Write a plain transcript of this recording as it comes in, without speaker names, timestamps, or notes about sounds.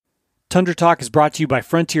Tundra Talk is brought to you by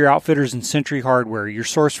Frontier Outfitters and Century Hardware, your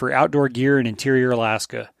source for outdoor gear in interior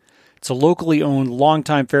Alaska. It's a locally owned,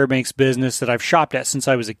 longtime Fairbanks business that I've shopped at since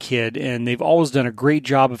I was a kid, and they've always done a great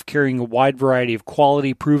job of carrying a wide variety of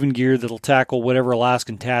quality, proven gear that'll tackle whatever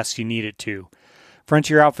Alaskan tasks you need it to.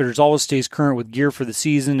 Frontier Outfitters always stays current with gear for the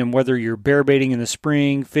season, and whether you're bear baiting in the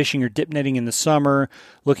spring, fishing or dip netting in the summer,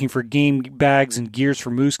 looking for game bags and gears for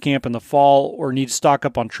moose camp in the fall, or need to stock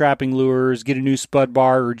up on trapping lures, get a new spud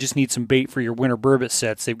bar, or just need some bait for your winter burbot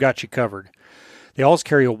sets, they've got you covered. They always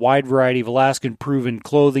carry a wide variety of Alaskan-proven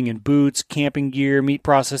clothing and boots, camping gear, meat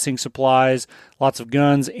processing supplies, lots of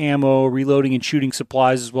guns, ammo, reloading and shooting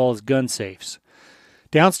supplies, as well as gun safes.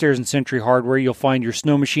 Downstairs in Century Hardware, you'll find your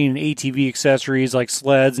snow machine and ATV accessories like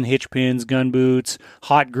sleds and hitch pins, gun boots,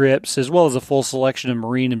 hot grips, as well as a full selection of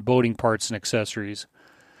marine and boating parts and accessories.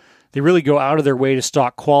 They really go out of their way to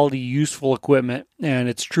stock quality, useful equipment, and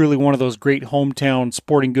it's truly one of those great hometown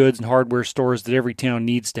sporting goods and hardware stores that every town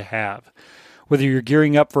needs to have. Whether you're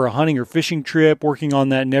gearing up for a hunting or fishing trip, working on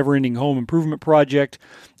that never-ending home improvement project,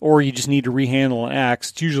 or you just need to rehandle an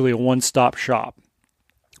axe, it's usually a one-stop shop.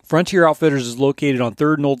 Frontier Outfitters is located on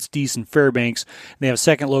 3rd and Old Steese in Fairbanks, and they have a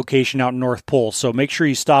second location out in North Pole, so make sure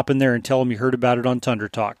you stop in there and tell them you heard about it on Tundra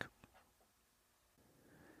Talk.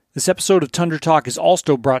 This episode of Tundra Talk is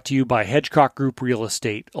also brought to you by Hedgecock Group Real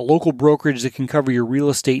Estate, a local brokerage that can cover your real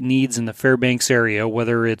estate needs in the Fairbanks area,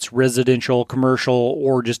 whether it's residential, commercial,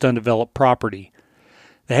 or just undeveloped property.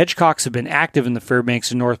 The Hedgecocks have been active in the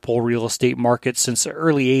Fairbanks and North Pole real estate markets since the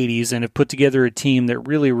early 80s and have put together a team that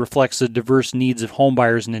really reflects the diverse needs of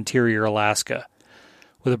homebuyers in interior Alaska.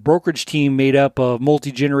 With a brokerage team made up of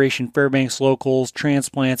multi-generation Fairbanks locals,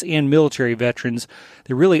 transplants, and military veterans,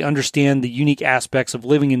 they really understand the unique aspects of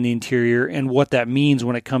living in the interior and what that means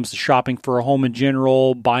when it comes to shopping for a home in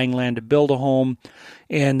general, buying land to build a home,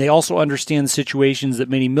 and they also understand the situations that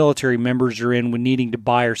many military members are in when needing to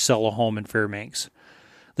buy or sell a home in Fairbanks.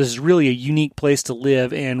 This is really a unique place to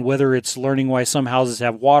live, and whether it's learning why some houses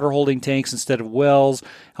have water holding tanks instead of wells,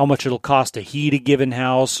 how much it'll cost to heat a given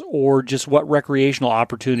house, or just what recreational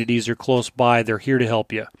opportunities are close by, they're here to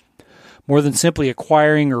help you. More than simply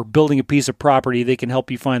acquiring or building a piece of property, they can help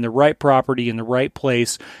you find the right property in the right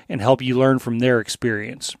place and help you learn from their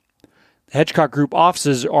experience. The Hedgecock Group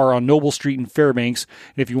offices are on Noble Street in Fairbanks,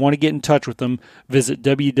 and if you want to get in touch with them, visit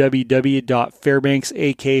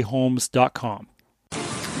www.fairbanksakhomes.com.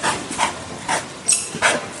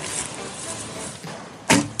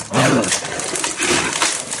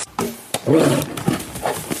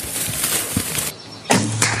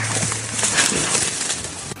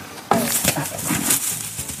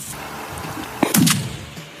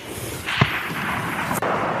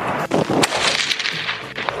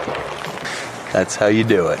 That's how you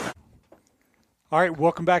do it. All right,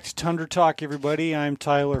 welcome back to Tundra Talk, everybody. I'm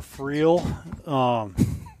Tyler Friel,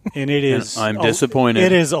 and it is... I'm disappointed.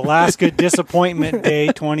 It is Alaska Disappointment Day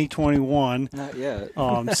 2021. Not yet.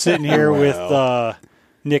 Sitting here with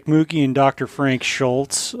Nick Mookie and Dr. Frank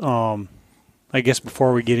Schultz. I guess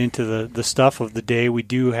before we get into the stuff of the day, we're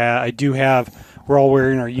all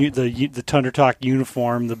wearing the Tundra Talk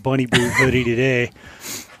uniform, the Bunny Boot hoodie today.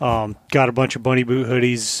 Got a bunch of Bunny Boot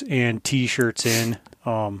hoodies and T-shirts in.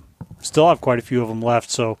 Still have quite a few of them left,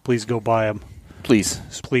 so please go buy them. Please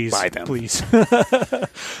Buy them. Please.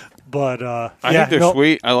 But I think they're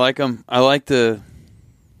sweet. I like them. I like the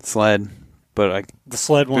sled, but the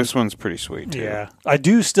sled one. This one's pretty sweet too. Yeah, I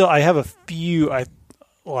do still. I have a few.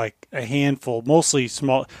 Like a handful, mostly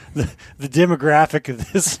small. The demographic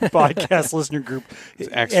of this podcast listener group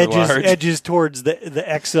edges towards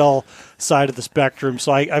the XL side of the spectrum.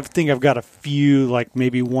 So I think I've got a few, like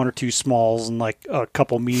maybe one or two smalls and like a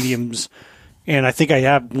couple mediums, and I think I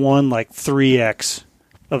have one like 3X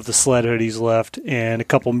of the sled hoodies left, and a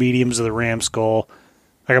couple mediums of the Ram Skull.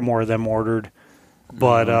 I got more of them ordered,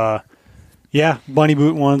 but yeah, Bunny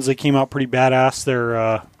Boot ones. They came out pretty badass.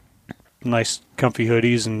 They're nice comfy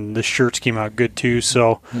hoodies, and the shirts came out good too,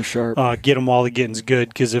 so get them while the getting's good,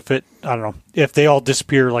 because if they all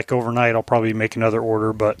disappear like overnight, I'll probably make another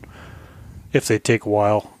order, but if they take a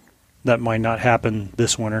while, that might not happen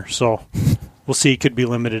this winter, so we'll see. It could be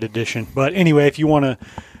limited edition, but anyway, if you want to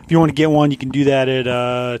get one, you can do that at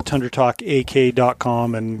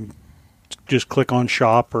tundratalkak.com and just click on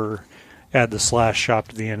shop or add the /shop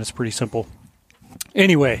to the end. It's pretty simple.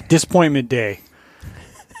 Anyway, Disappointment Day.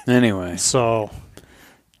 Anyway. So,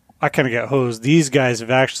 I kind of got hosed. These guys have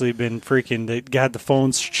actually been they had the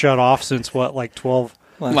phones shut off since, like 12?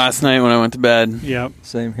 Last night when I went to bed. Yep.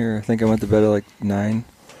 Same here. I think I went to bed at like 9.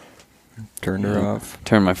 Turned her off.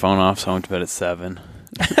 Turned my phone off, so I went to bed at 7.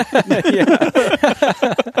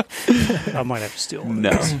 I might have to steal one.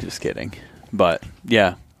 No, just kidding. But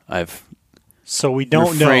yeah, I've So we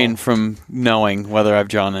don't refrained know. from knowing whether I've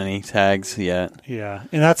drawn any tags yet. Yeah,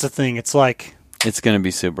 and that's the thing. It's like It's going to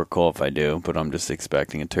be super cool if I do, but I'm just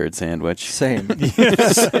expecting a turd sandwich. Same.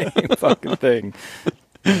 Same fucking thing.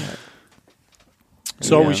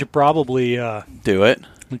 so. Yeah. We should probably Do it.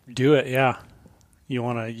 do it. Yeah.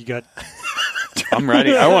 You got I'm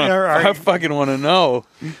ready. I Alright. fucking want to know.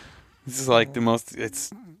 This is like the most.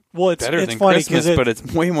 It's well. It's better it's than funny Christmas, because but it's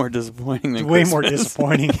way more disappointing than way Christmas. more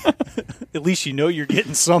disappointing. At least you know you're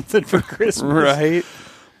getting something for Christmas, Right?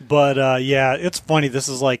 But yeah, it's funny. This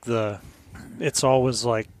is like it's always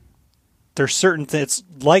like there's certain things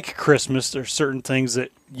like Christmas. There's certain things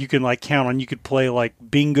that you can like count on. You could play like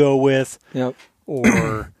bingo with, Yep.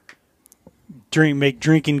 or make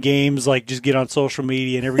drinking games. Like just get on social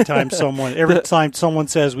media, and every time someone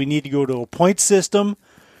says we need to go to a point system,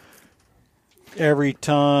 every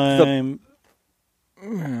time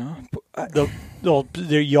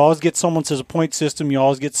you always get someone says a point system. You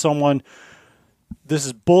always get someone. This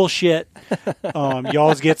is bullshit. You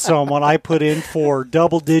always get someone I put in for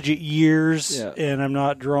double-digit years, and I'm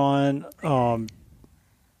not drawing.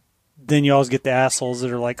 Then you always get the assholes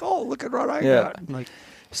that are like, "Oh, look at what I got!" Like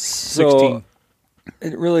So 16.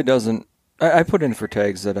 it really doesn't. I put in for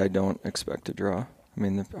tags that I don't expect to draw. I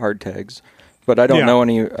mean, the hard tags, but I don't know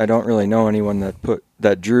any. I don't really know anyone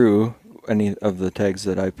that drew any of the tags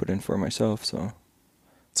that I put in for myself.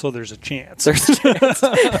 So there's a chance. There's a chance.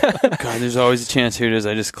 God, there's always a chance. Here it is.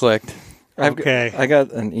 I just clicked. Okay. I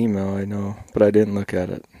got an email, I know, but I didn't look at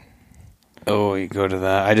it. Oh, you go to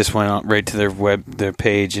that. I just went right to their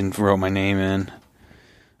page and wrote my name in.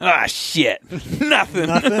 Ah, shit. Nothing.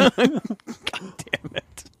 God damn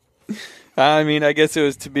it. I mean, I guess it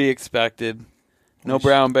was to be expected. No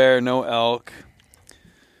brown bear, no elk,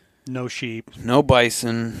 No sheep. no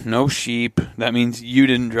bison, no sheep. That means you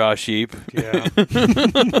didn't draw sheep. Yeah.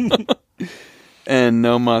 And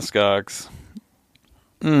no muskox.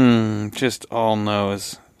 Just all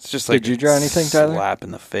nose. It's just like Did you draw anything, Tyler? Slap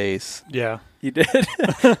in the face. Yeah. You did?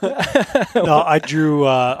 No, I drew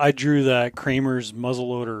the Kramer's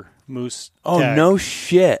muzzleloader moose. Oh, tag no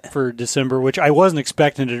shit. for December, which I wasn't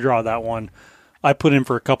expecting to draw that one. I put in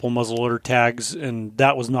for a couple muzzleloader tags, and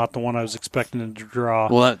that was not the one I was expecting to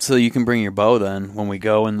draw. Well, so you can bring your bow then when we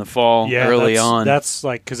go in the fall early on. That's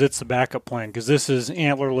like because it's the backup plan. Because this is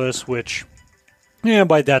antlerless, which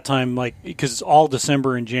by that time, like because it's all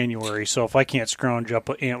December and January. So if I can't scrounge up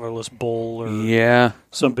an antlerless bull or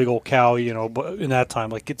some big old cow, but in that time,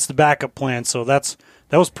 like it's the backup plan. So that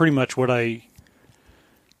was pretty much what I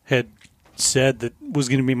had said that was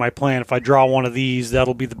going to be my plan. If I draw one of these,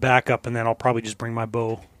 that'll be the backup, and then I'll probably just bring my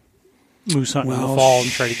bow moose hunting in the fall and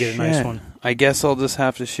try to get a nice one. I guess I'll just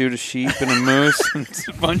have to shoot a sheep and a moose and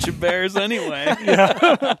a bunch of bears anyway.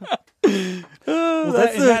 Yeah.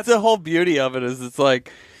 That's the whole beauty of it is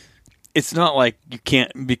it's not like you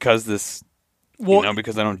can't because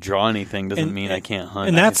because I don't draw anything doesn't mean I can't hunt.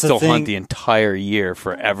 And that's I can the still hunt thing. the entire year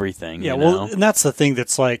for everything. Yeah, you know? and that's the thing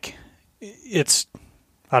that's like, it's,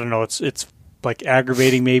 I don't know, it's like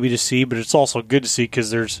aggravating maybe to see, but it's also good to see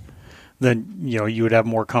because then you would have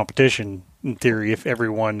more competition in theory if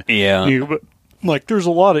everyone knew. But like, there's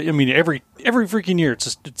a lot of, I mean, every freaking year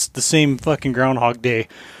it's the same fucking Groundhog Day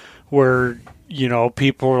where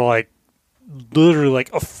people are like literally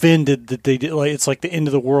like offended that they did, like it's like the end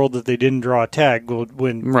of the world that they didn't draw a tag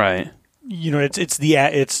when right. It's the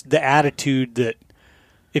attitude that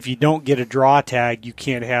if you don't get a draw tag, you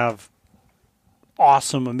can't have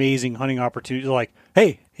awesome, amazing hunting opportunities. Like,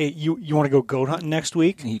 hey, you want to go goat hunting next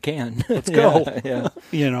week? You can. Let's go. Yeah.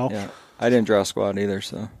 Yeah. I didn't draw a squad either,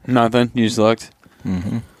 so. Nothing. You just looked.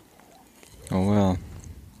 Mm-hmm. Oh, well.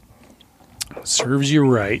 Serves you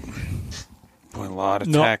right. Boy, a lot of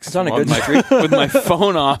No, text. it's on a good streak. With my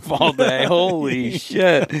phone off all day. Holy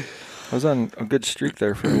shit. I was on a good streak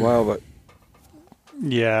there for a while, but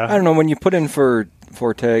Yeah. I don't know, when you put in for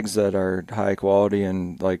tags that are high quality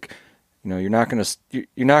and like, you're not going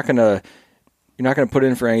to put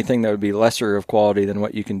in for anything that would be lesser of quality than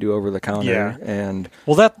what you can do over the counter. Yeah. And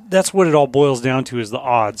Well, that's what it all boils down to is the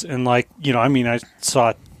odds. And like, I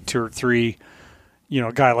saw 2 or 3,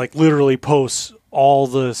 a guy like literally posts all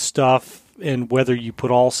the stuff and whether you put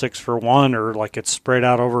all 6 for 1 or like it's spread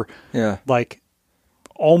out over like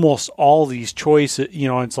almost all these choices,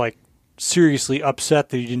 it's like seriously upset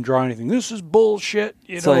that you didn't draw anything. This is bullshit,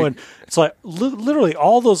 and it's like literally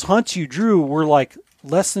all those hunts you drew were like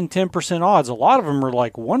less than 10% odds. A lot of them are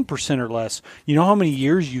like 1% or less. You know how many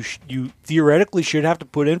years you theoretically should have to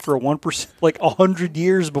put in for a 1%, like 100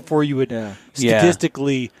 years before you would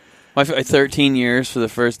statistically. I 13 years for the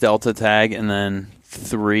first Delta tag, and then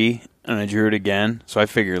 3, and I drew it again. So I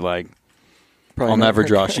figured, like, I'll never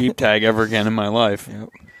draw a sheep tag ever again in my life. Yep.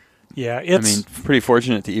 Yeah, it's. I mean, pretty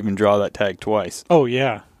fortunate to even draw that tag twice. Oh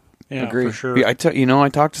yeah, Agree. For sure. I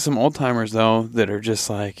talked to some old timers though that are just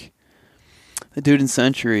like the dude in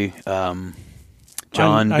Century, John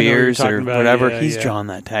Beers or whatever. He's drawn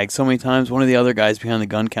that tag so many times. One of the other guys behind the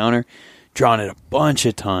gun counter, drawn it a bunch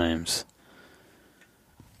of times.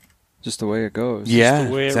 Just the way it goes. Yeah, just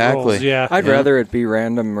the way exactly. It rolls, yeah. I'd rather it be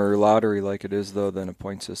random or lottery like it is, though, than a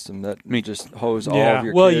point system that just hose all of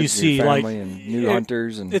your kids, you see, your family, like, and new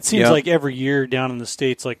hunters. And it seems like every year down in the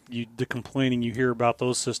States, like the complaining you hear about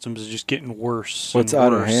those systems is just getting worse. What's and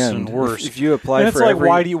out worse of hand? and worse. If you apply and it's for like,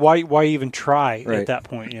 why even try Right. at that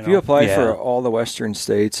point? You know? If you apply for all the Western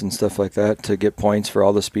states and stuff like that to get points for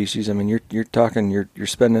all the species, I mean, you're talking you're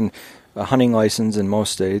spending a hunting license in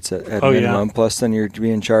most states at minimum. Yeah. Plus, then you're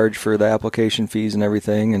being charged for the application fees and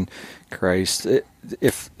everything. And Christ,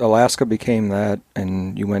 if Alaska became that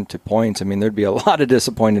and you went to points, I mean, there'd be a lot of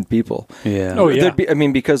disappointed people. Yeah. Oh yeah.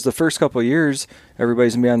 Because the first couple of years,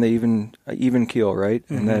 everybody's gonna be on the even keel, right?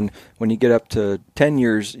 Mm-hmm. And then when you get up to 10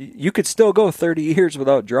 years, you could still go 30 years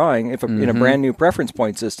without drawing in a brand new preference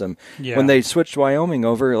point system. Yeah. When they switched Wyoming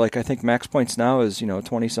over, like I think max points now is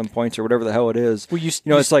 20 some points or whatever the hell it is. Well,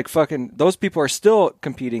 it's like fucking those people are still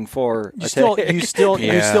competing for. You still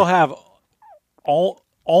have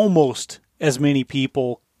almost as many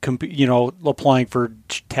people applying for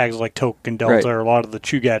tags like Tok and Delta or a lot of the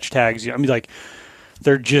Chugach tags. I mean, like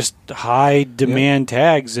they're just high demand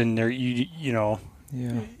tags, and they're it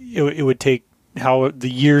would take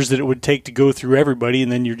the years that it would take to go through everybody,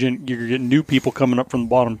 and then you're getting new people coming up from the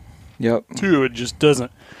bottom. Yep. Too. It just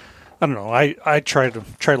doesn't. I don't know. I try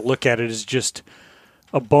to look at it as just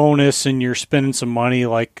a bonus, and you're spending some money.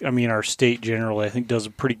 Like, I mean, our state generally, I think, does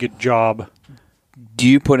a pretty good job. Do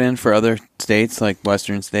you put in for other states, like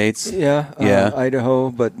Western states? Yeah. Idaho,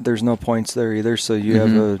 but there's no points there either. So you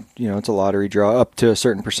have it's a lottery draw up to a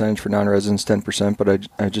certain percentage for non-residents, 10%. But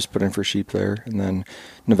I just put in for sheep there, and then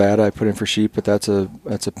Nevada, I put in for sheep, but that's a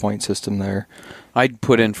point system there. I'd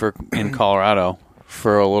put in in Colorado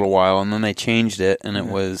for a little while, and then they changed it, and it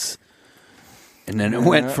was. And then it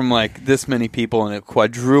went from like this many people, and it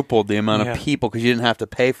quadrupled the amount of people because you didn't have to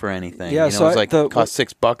pay for anything. Yeah, so it cost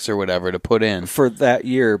 $6 or whatever to put in for that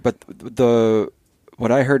year. But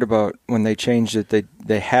what I heard about when they changed it,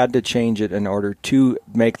 they had to change it in order to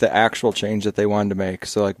make the actual change that they wanted to make.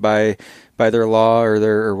 So like by their law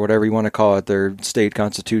or whatever you want to call it, their state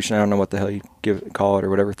constitution, I don't know what the hell you call it or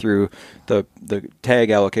whatever, through the tag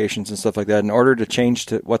allocations and stuff like that. In order to change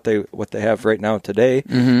to what they have right now today,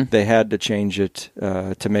 they had to change it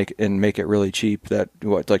to make it really cheap. That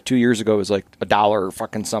like 2 years ago was like $1 or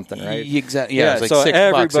fucking something, right? Exactly. Yeah, it was like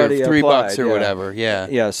 $6 or $3 or whatever. Yeah.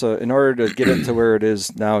 Yeah. So in order to get it to where it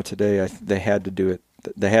is now today, they had to do it.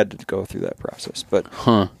 They had to go through that process. But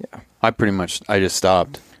yeah, I just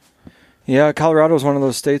stopped. Yeah, Colorado is one of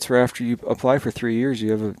those states where after you apply for 3 years,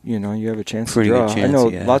 you have a chance to draw. I know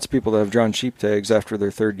lots of people that have drawn sheep tags after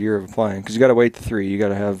their third year of applying because you got to wait the 3. You got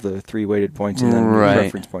to have the 3 weighted points and then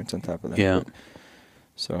reference points on top of that. Yeah.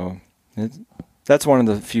 So that's one of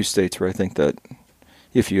the few states where I think that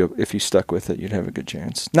if you stuck with it, you'd have a good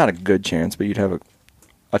chance. Not a good chance, but you'd have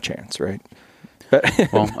a chance, right?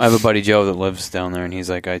 Well, I have a buddy Joe that lives down there, and he's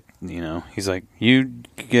like, if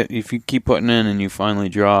you keep putting in and you finally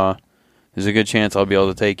draw, there's a good chance I'll be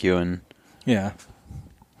able to take you. And yeah,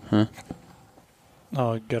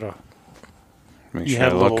 oh, you gotta. Make you sure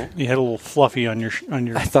had I a look. little. You had a little fluffy on your.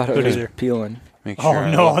 I thought it was there. peeling. Make sure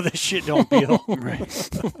oh no, this shit don't peel. Right.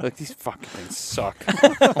 Like these fucking things suck.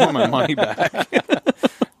 I want my money back.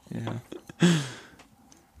 Yeah.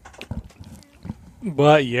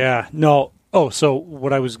 But yeah, no. Oh, so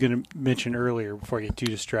what I was going to mention earlier before I get too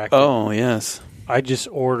distracted. Oh, yes. I just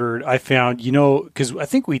ordered, I found, because I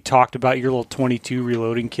think we talked about your little 22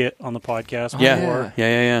 reloading kit on the podcast before.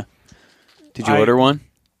 Yeah. Did you order one?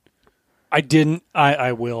 I didn't.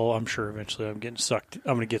 I will, I'm sure eventually I'm going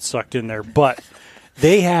to get sucked in there. But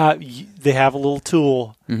they have a little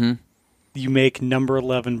tool. Mm-hmm. You make number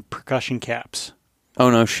 11 percussion caps. Oh,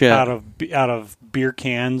 no shit. Out of beer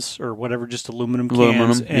cans or whatever, just aluminum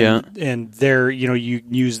cans. And they're, you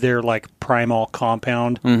use their like Primal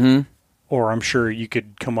compound. Mm-hmm. Or I'm sure you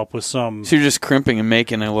could come up with some. So you're just crimping and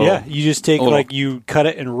making a little. Yeah, you just take you cut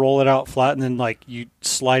it and roll it out flat, and then like you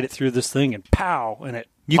slide it through this thing and pow, and it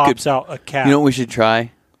pops out a cap. You know what we should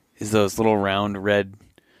try is those little round red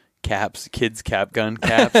caps, kids' cap gun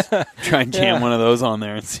caps. Try and jam one of those on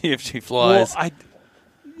there and see if she flies. Well,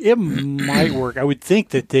 it might work. I would think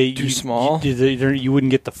that small. You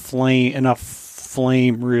wouldn't get the enough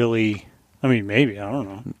flame really. I mean, maybe, I don't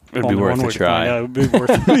know. It'd be worth a try. It would be worth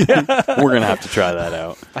it. We're gonna have to try that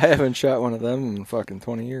out. I haven't shot one of them in fucking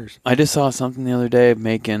 20 years. I just saw something the other day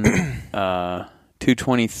making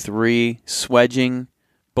 223 swedging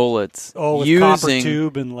bullets. Oh, with copper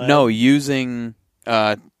tube and lead. No, using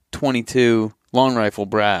 22 long rifle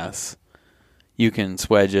brass. You can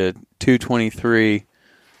swedge a 223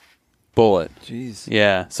 bullet. Jeez.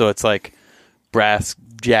 Yeah, so it's like brass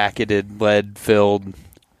jacketed, lead filled.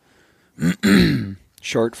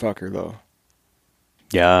 Short fucker though.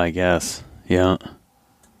 Yeah, I guess. Yeah.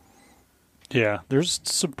 Yeah, there's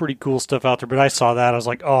some pretty cool stuff out there, but I saw that. I was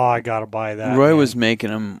like, oh, I got to buy that. Roy was making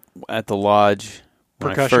them at the lodge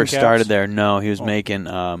when I first started there. No, he was making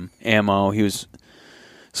ammo. He was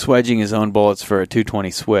swedging his own bullets for a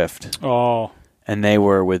 220 Swift. Oh. And they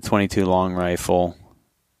were with 22 long rifle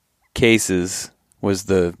cases was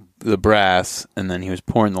the brass, and then he was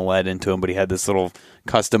pouring the lead into them, but he had this little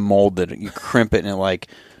custom mold that you crimp it and it like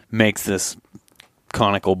makes this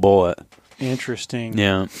conical bullet. Interesting.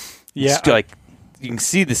 Yeah. Yeah. It's like you can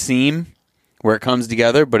see the seam where it comes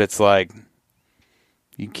together, but it's like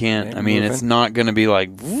you can't. I mean, it's not going to be like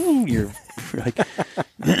woo, you're like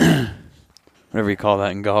whatever you call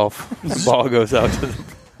that in golf. The ball goes out to the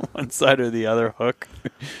one side or the other hook.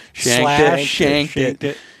 Shanked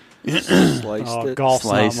it. Sliced it. Golf's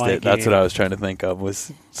sliced not my it. That's game. what I was trying to think of.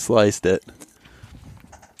 Was sliced it.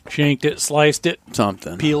 Shanked it, sliced it,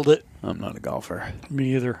 Something. peeled it. I'm not a golfer.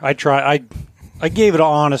 Me either. I gave it an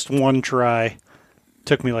honest one try.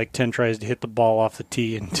 Took me like 10 tries to hit the ball off the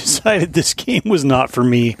tee and decided this game was not for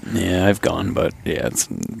me. Yeah, I've gone, but yeah, it's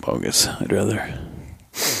bogus. I'd rather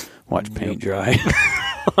watch paint dry,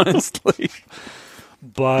 honestly.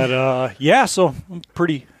 But yeah, so I'm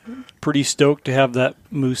pretty stoked to have that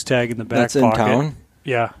moose tag in the back That's in pocket. town?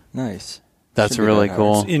 Yeah. Nice. That's Should be really that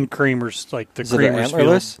cool. It's in Kramer's, like the Is it Kramer's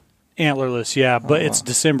antlerless? field. Antlerless, yeah, but it's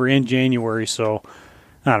December and January, so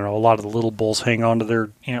I don't know. A lot of the little bulls hang on to their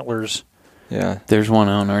antlers. Yeah. There's one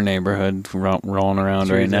out in our neighborhood rolling around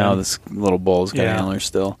right now. This little bull's got antlers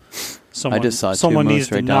still. Someone, I just saw someone two needs moose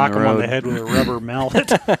to right knock down him the on the road. head with a rubber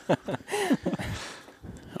mallet.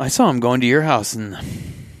 I saw him going to your house in the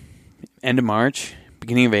end of March,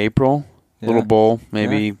 beginning of April. Yeah. Little bull,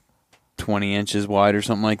 maybe 20 inches wide or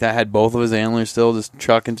something like that. Had both of his antlers still just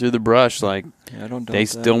trucking through the brush. Like Yeah, I don't doubt they that.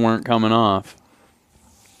 still weren't coming off.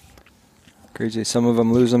 Crazy. Some of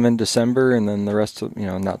them lose them in December, and then the rest of,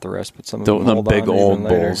 not the rest, but some of The, them the hold big on old even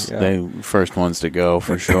later. bulls, Yeah. they first ones to go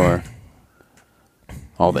for sure.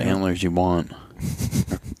 All the antlers you want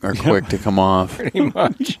are quick to come off. Pretty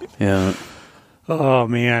much. Yeah. Oh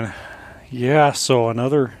man, yeah. So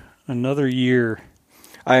another year.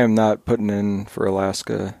 I am not putting in for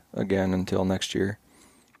Alaska again until next year.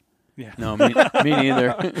 Yeah. No, me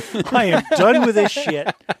neither. I am done with this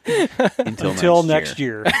shit until next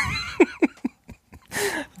year.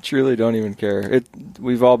 Truly don't even care.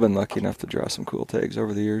 We've all been lucky enough to draw some cool tags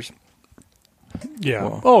over the years.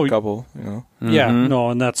 Yeah. Well, a couple, Yeah. Mhm. No,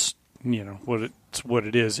 and that's what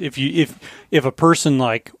it is. If a person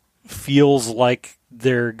like feels like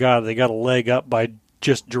they got a leg up by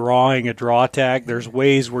just drawing a draw tag, there's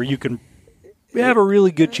ways where you can have a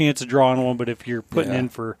really good chance of drawing one. But if you're putting in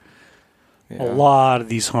for a lot of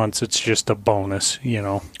these hunts, it's just a bonus,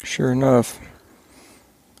 Sure enough.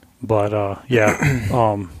 But I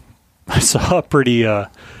saw a pretty. I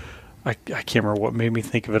can't remember what made me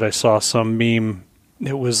think of it. I saw some meme.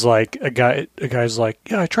 It was like a guy's like,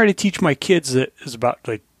 yeah, I try to teach my kids that is about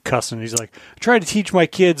like cussing. He's like, I try to teach my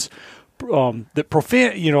kids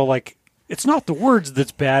that like it's not the words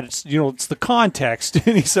that's bad. It's it's the context.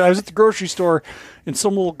 And he said I was at the grocery store and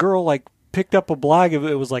some little girl like picked up a bag of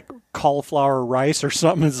it. It was like cauliflower rice or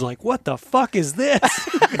something. It's like, what the fuck is this?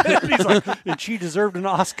 And he's like, and she deserved an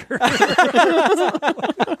Oscar.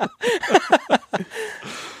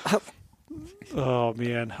 Oh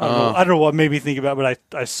man, I don't know what made me think about it,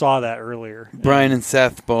 but I saw that earlier. Brian and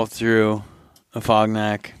Seth both drew a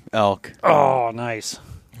Fognac elk. Oh, nice.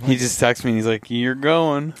 He just texted me and he's like, "You're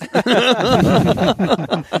going."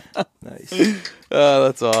 Nice. Oh,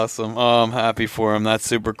 that's awesome. Oh, I'm happy for him. That's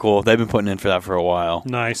super cool. They've been putting in for that for a while.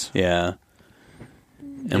 Nice. Yeah.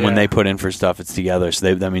 And when they put in for stuff, it's together.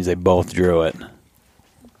 So that means they both drew it.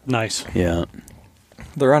 Nice. Yeah.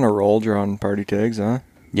 They're on a roll drawing party tags, huh?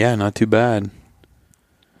 Yeah, not too bad.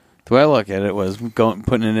 The way I look at it was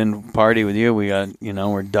putting it in party with you. We got,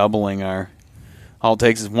 we're doubling our All it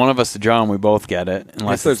takes is one of us to draw, and we both get it,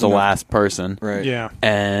 unless it's the last person. Right. Yeah.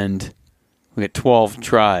 And we get 12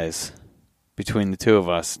 tries between the two of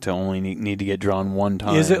us to only need to get drawn one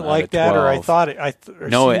time. Is it like that, or I thought it?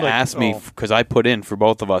 No, it asked me because I put in for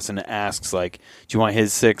both of us, and it asks like, "Do you want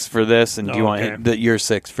his 6 for this, and do you want your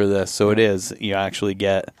 6 for this?" So it is. You actually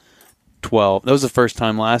get 12. That was the first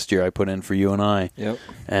time last year I put in for you and I. Yep.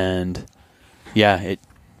 And yeah, it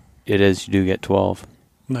is. You do get 12.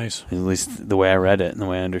 Nice. At least the way I read it and the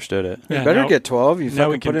way I understood it. You better get 12. You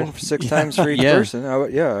now fucking put in 6 times for each person.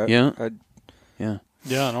 Yeah.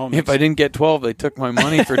 No, if I didn't get 12, they took my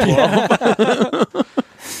money for 12.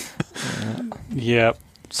 Yeah.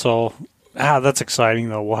 So, that's exciting,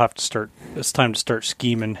 though. We'll have to start. It's time to start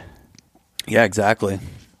scheming. Yeah, exactly.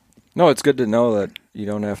 No, it's good to know that you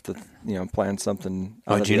don't have to, plan something.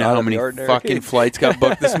 Do you know how many fucking flights got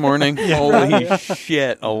booked this morning? Holy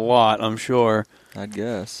shit, a lot, I'm sure. I'd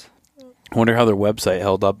guess. I wonder how their website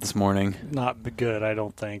held up this morning. Not good, I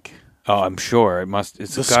don't think. Oh, I'm sure.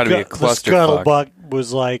 It's got to be a clusterfuck. The scuttlebutt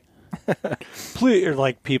was like, please, or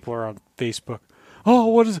like people are on Facebook. Oh,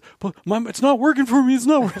 what is it? It's not working for me. It's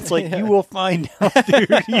not working. It's like, you will find out, dude.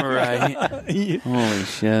 Right. Holy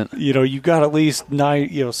shit. You got at least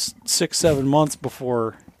 6-7 months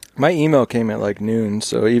before. My email came at like noon,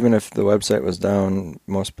 so even if the website was down,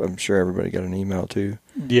 I'm sure everybody got an email too.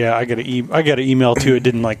 Yeah, I got an email too. It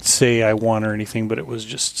didn't like say I won or anything, but it was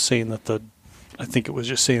just saying that the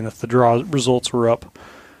draw results were up.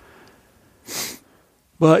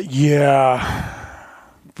 But yeah,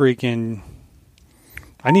 freaking,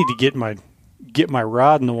 I need to get my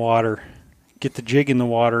rod in the water, get the jig in the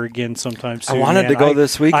water again sometime soon. I wanted to go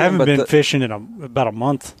this weekend. I haven't been fishing in about a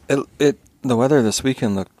month. The weather this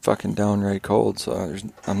weekend looked fucking downright cold, so there's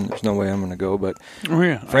no way I'm going to go. But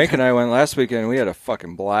Frank and I went last weekend, and we had a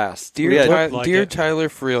fucking blast. Dear Tyler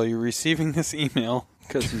Friel, you're receiving this email.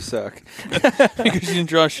 Because you suck. Because you didn't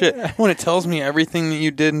draw shit. When it tells me everything that you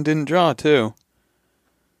did and didn't draw, too.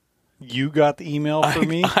 You got the email for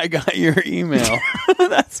me? I got your email.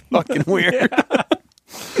 That's fucking weird.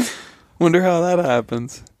 Wonder how that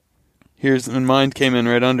happens. And mine came in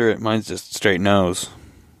right under it. Mine's just straight nose.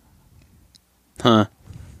 Huh.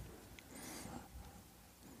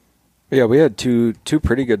 Yeah, we had two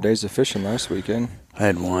pretty good days of fishing last weekend. I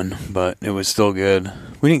had one, but it was still good.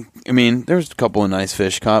 There was a couple of nice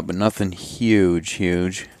fish caught, but nothing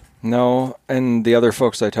huge. No, and the other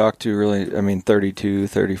folks I talked to really, 32,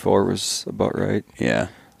 34 was about right. Yeah.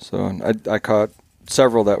 So I caught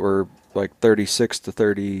several that were like 36 to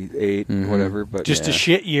 38, whatever. But just a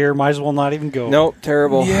shit year. Might as well not even go. Nope,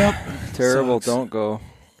 terrible. Yep. Terrible. Sucks. Don't go.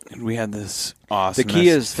 We had this awesome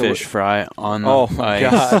fish fry on the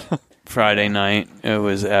ice. God. Friday night. It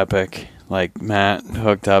was epic. Like, Matt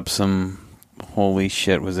hooked up some... Holy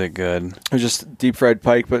shit, was it good. It was just deep fried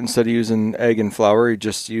pike, but instead of using egg and flour, you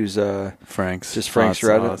just use Frank's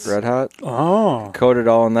Red Hot. Oh. Coat it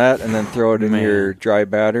all in that, and then throw it in your dry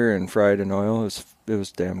batter and fry it in oil. It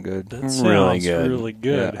was damn good. That sounds really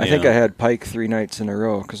good. Yeah, I think I had pike 3 nights in a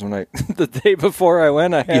row, because the day before I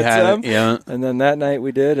went, I had some. Yeah. And then that night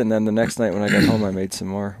we did, and then the next night when I got home, I made some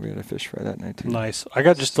more. We had a fish fry that night too. Nice. I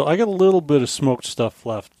got a little bit of smoked stuff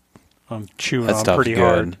left. I'm chewing on pretty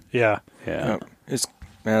hard. Yeah. Yeah.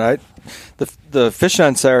 The fish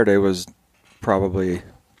on Saturday was probably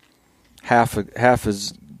half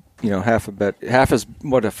as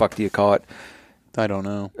what the fuck do you call it? I don't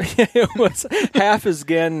know. It was half as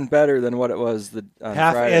again better than what it was on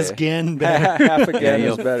half Friday. As again better. Half again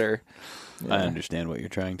is better. Yeah. I understand what you're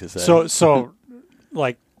trying to say. So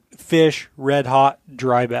like fish, red hot,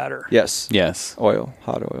 dry batter. Yes. Oil,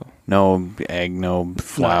 hot oil. No egg, no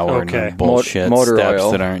flour, no bullshit motor steps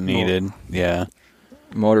oil. that aren't needed. Yeah.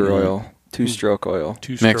 Motor oil. 2-stroke oil.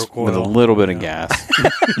 Mixed with a little bit of gas.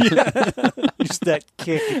 Just that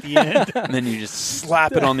kick at the end. And then you just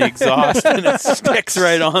slap it on the exhaust and it sticks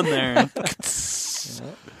right on there.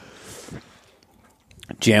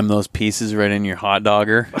 Jam those pieces right in your hot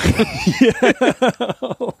dogger.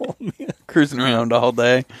 Cruising around all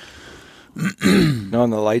day. No,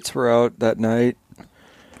 and the lights were out that night.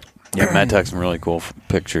 Yeah, Matt took some really cool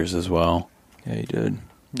pictures as well. Yeah, he did.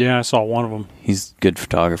 Yeah, I saw one of them. He's a good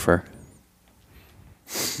photographer.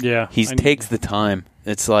 Yeah. He takes the time.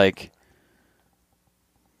 It's like,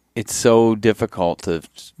 it's so difficult to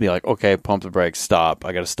be like, okay, pump the brakes, stop.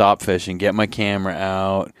 I got to stop fishing, get my camera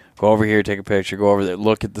out, go over here, take a picture, go over there,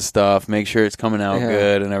 look at the stuff, make sure it's coming out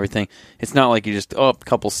good and everything. It's not like you just, a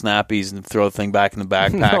couple snappies and throw the thing back in the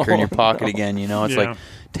backpack or in your pocket again, It's like, it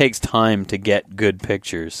takes time to get good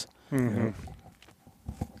pictures. Mm-hmm.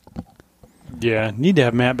 Yeah, need to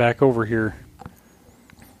have Matt back over here.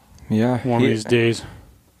 Yeah. one of these days.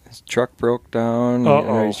 His truck broke down.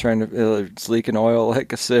 He's trying to. It's leaking oil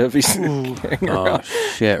like a sieve. He's carrying around.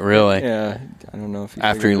 Shit! Really? Yeah. I don't know if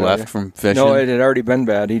after he left from fishing. No, it had already been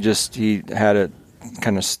bad. He had it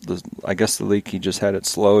kind of. I guess the leak. He just had it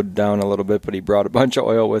slowed down a little bit, but he brought a bunch of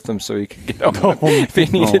oil with him so he could get out if he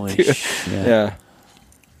needed to. Shit. Yeah.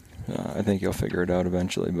 I think he'll figure it out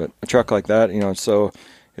eventually. But a truck like that, it's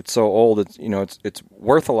so old. It's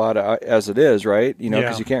worth a lot as it is, right?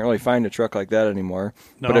 Because you can't really find a truck like that anymore.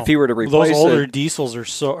 No. But if he were to replace those older diesels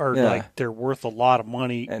like they're worth a lot of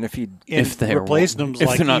money. And if they replace them,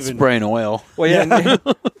 if they're not spraying oil, but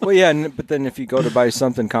then if you go to buy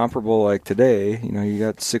something comparable like today, you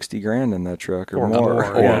got $60,000 in that truck or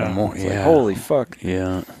more. Yeah. Holy fuck.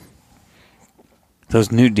 Yeah. Those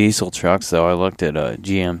new diesel trucks, though, I looked at a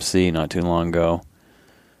GMC not too long ago,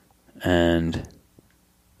 and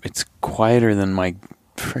it's quieter than my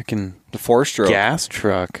freaking the 4-stroke gas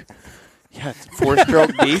truck. Yeah, it's a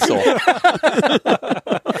 4-stroke diesel.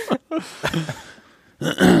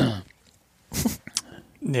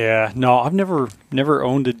 Yeah, no, I've never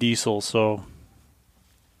owned a diesel, so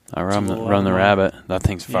I run the Rabbit. That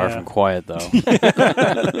thing's far from quiet, though.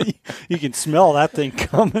 You can smell that thing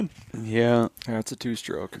coming. Yeah. That's a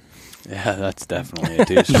 2-stroke. Yeah, that's definitely a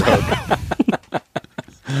 2-stroke.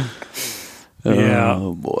 Yeah.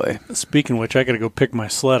 Oh, boy. Speaking of which, I got to go pick my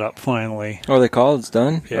sled up finally. Oh, they called? It's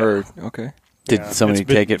done? Yeah. Okay. Did somebody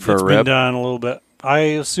take it for a rip? It's been done a little bit. I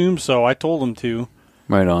assume so. I told them to.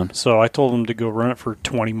 Right on. So I told them to go run it for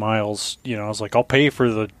 20 miles. I was like, I'll pay for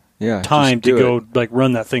the time to go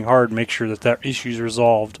run that thing hard and make sure that issue's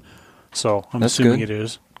resolved. So I'm assuming it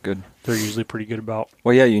is. Good. They're usually pretty good about.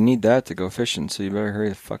 Well, yeah, you need that to go fishing, so you better hurry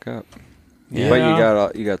the fuck up. Yeah.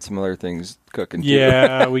 But you got some other things cooking too.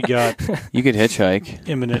 Yeah, we got you could hitchhike.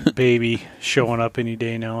 Imminent baby showing up any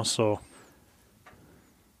day now, so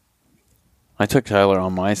I took Tyler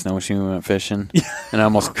on my snow machine. We went fishing, and I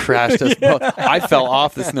almost crashed us both. I fell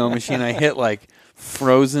off the snow machine. I hit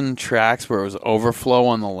frozen tracks where it was overflow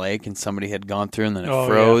on the lake, and somebody had gone through, and then it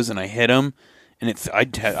froze, and I hit him. And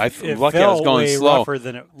lucky I was going slow. Rougher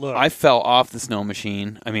than it looked. I fell off the snow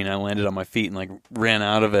machine. I mean, I landed on my feet and ran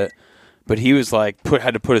out of it. But he was had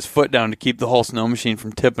to put his foot down to keep the whole snow machine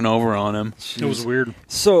from tipping over on him. Jeez. It was weird.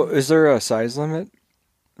 So, is there a size limit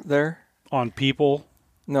there on people?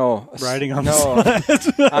 No, riding on the sleds,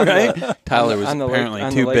 right? Tyler was apparently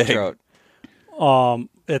too big. Trout.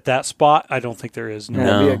 At that spot, I don't think there is. No.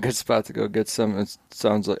 That'd be a good spot to go get some. It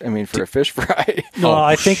sounds like, for a fish fry. No,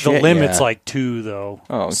 I think the limit's 2, though.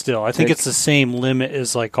 Oh, still, I think it's the same limit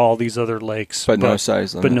as all these other lakes, but no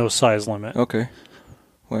size limit. But no size limit. Okay.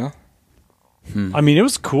 Well, I mean, it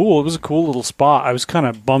was cool. It was a cool little spot. I was kind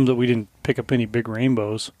of bummed that we didn't pick up any big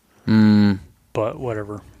rainbows. But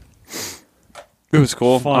whatever. It was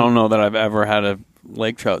cool. Fun. I don't know that I've ever had a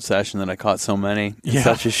lake trout session that I caught so many in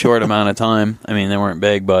such a short amount of time. I mean, they weren't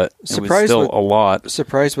big, but it was still a lot.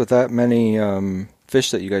 Surprised with that many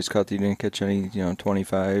fish that you guys caught that you didn't catch any,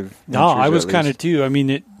 25. No, I was kind of too. I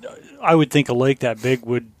mean, I would think a lake that big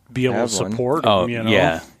would be able to support them,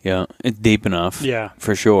 yeah. It's deep enough. Yeah.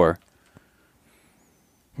 For sure.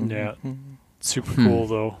 Yeah. Super cool,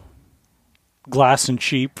 though. Glass and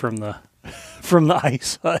sheep from the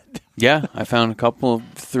ice hut. Yeah, I found a couple of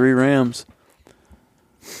 3 rams.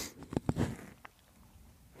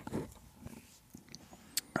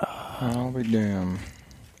 I'll be damned.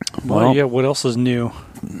 Well, yeah, what else is new?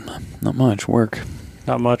 Not much work.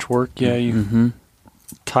 Not much work, yeah. You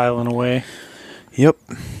tiling away? Yep,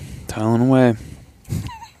 tiling away.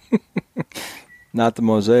 Not the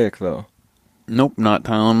mosaic, though. Nope, not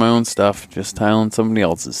tiling my own stuff. Just tiling somebody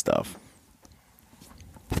else's stuff.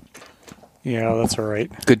 Yeah, that's all right.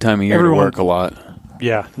 Good time of year to work a lot.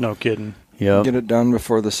 Yeah, no kidding. Yep. Get it done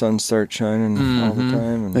before the sun starts shining all the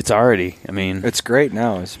time. And it's already, it's great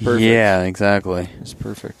now. It's perfect. Yeah, exactly. It's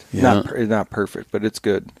perfect. Yeah. Not perfect, but it's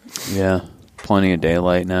good. Yeah, plenty of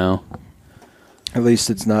daylight now. At least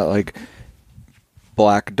it's not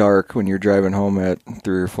black dark when you're driving home at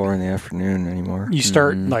 3 or 4 in the afternoon anymore. You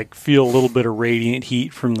start feel a little bit of radiant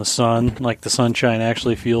heat from the sun, the sunshine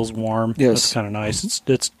actually feels warm. Yes, that's kind of nice.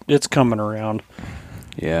 It's coming around.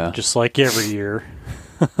 Yeah, just like every year.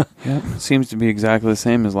 Yeah, it seems to be exactly the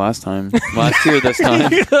same as last time. Last year, this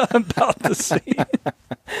time. About the same.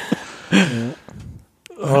 Yeah.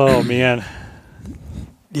 Oh, man.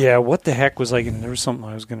 Yeah, what the heck was I going to... There was something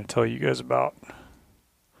I was going to tell you guys about.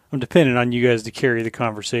 I'm depending on you guys to carry the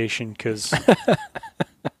conversation because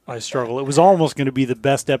I struggle. It was almost going to be the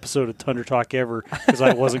best episode of Thunder Talk ever because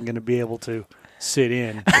I wasn't going to be able to sit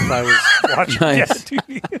in if I was watching Dad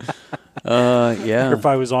Duty. Yeah. Or if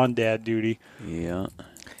I was on Dad Duty. Yeah.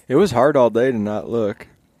 It was hard all day to not look,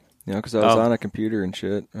 because I was on a computer and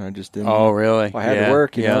shit. And I just didn't. Oh, really? I had to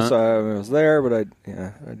work, so I was there, but I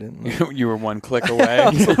didn't look. You were one click away.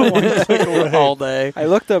 All day. I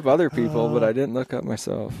looked up other people, but I didn't look up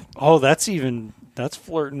myself. Oh, that's flirting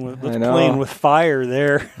with, that's playing with fire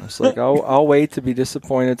there. I was like, I'll wait to be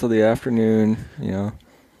disappointed till the afternoon,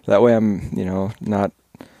 That way I'm, not,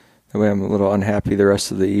 that way I'm a little unhappy the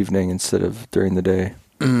rest of the evening instead of during the day.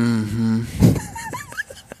 Mm-hmm.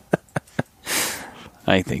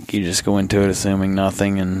 I think you just go into it assuming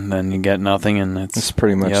nothing, and then you get nothing, and it's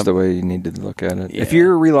pretty much the way you need to look at it. Yeah. If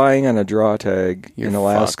you're relying on a draw tag in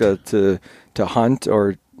Alaska to hunt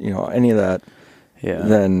or any of that,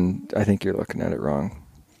 then I think you're looking at it wrong.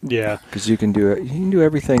 Yeah, because you can do it. You can do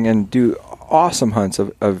everything and do awesome hunts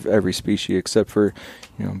of every species except for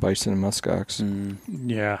bison and muskox.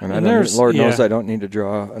 Yeah, and Lord knows I don't need to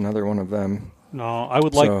draw another one of them. No, I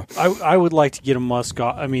would like I would like to get a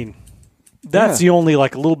muskox. I mean, that's the only a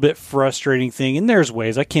little bit frustrating thing. And there's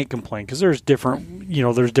ways I can't complain because there's different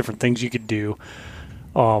there's different things you could do.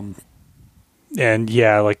 And the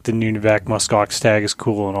Nunivak muskox tag is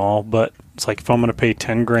cool and all, but it's like if I'm going to pay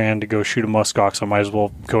 $10,000 to go shoot a muskox, I might as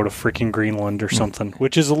well go to freaking Greenland or something,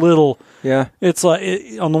 which is a little. Yeah, it's like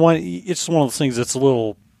on the one, it's one of those things that's a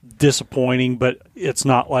little disappointing, but it's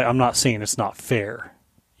not like I'm not saying it's not fair.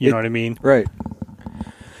 You know what I mean? Right.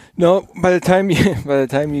 No, by the time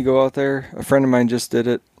you go out there, a friend of mine just did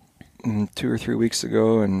it 2 or 3 weeks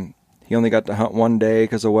ago, and he only got to hunt one day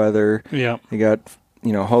because of weather. Yeah, he got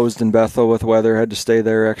hosed in Bethel with weather, had to stay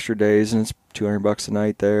there extra days, and it's $200 a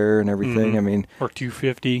night there and everything. Mm-hmm. I mean, or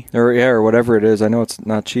 $250, or whatever it is. I know it's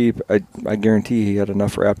not cheap. I guarantee he had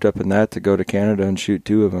enough wrapped up in that to go to Canada and shoot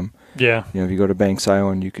 2 of them. Yeah, if you go to Banks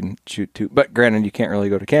Island, you can shoot 2. But granted, you can't really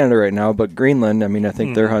go to Canada right now. But Greenland, I mean, I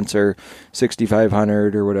think their hunts are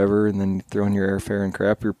 $6,500 or whatever, and then throw in your airfare and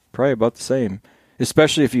crap, you're probably about the same.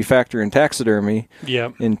 Especially if you factor in taxidermy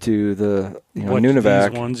into the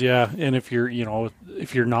Nunivak. These ones, and if you're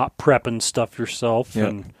if you're not prepping stuff yourself.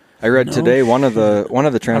 And I read today one of the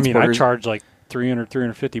transporters. I mean, I charge like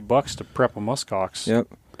 $350 to prep a muskox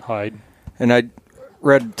hide. And I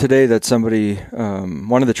read today that somebody,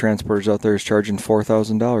 one of the transporters out there is charging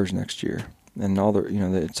 $4,000 next year, and all the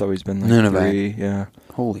it's always been like Nunivak. $3,000.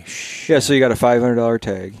 Holy shit! Yeah, so you got a $500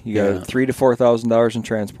 tag. You got $3,000 to $4,000 in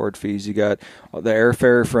transport fees. You got the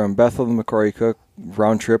airfare from Bethel to McCrory-Cook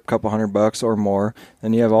round trip, $200 or more.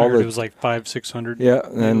 Then you have all it was like $500-$600. Yeah,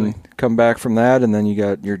 and then come back from that, and then you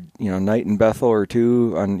got your night in Bethel or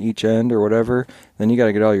 2 on each end or whatever. Then you got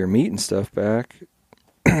to get all your meat and stuff back.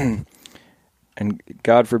 And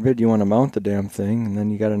God forbid you want to mount the damn thing, and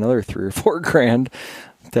then you got another $3,000 or $4,000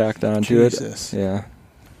 tacked onto it. Yeah.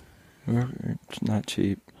 It's not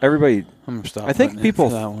cheap. Everybody, I'm gonna stop. I think people.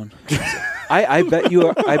 For that one. I bet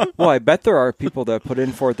you. I bet there are people that put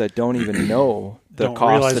in for it that don't even know the don't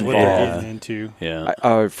cost realize involved. what they're getting into. Yeah.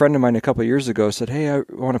 A friend of mine a couple of years ago said, "Hey, I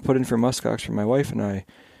want to put in for muskox for my wife and I."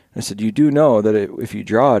 I said, "You do know that if you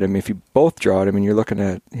draw it, I mean, if you both draw it, I mean, you're looking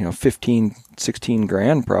at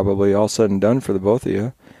 $15,000-$16,000 probably all said and done for the both of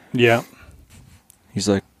you." Yeah. He's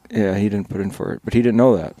like, "Yeah, he didn't put in for it, but he didn't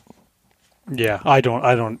know that." Yeah, I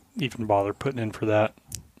don't even bother putting in for that.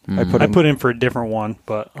 I put in for a different one,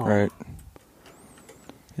 but right.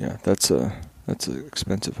 Yeah, that's an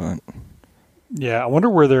expensive hunt. Yeah, I wonder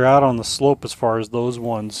where they're at on the slope as far as those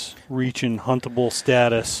ones reaching huntable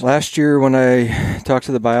status. Last year when I talked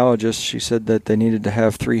to the biologist, she said that they needed to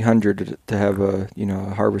have 300 to have a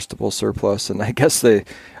harvestable surplus, and I guess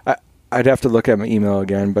I'd have to look at my email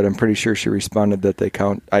again, but I'm pretty sure she responded that they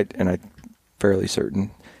count. I'm fairly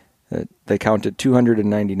certain that they counted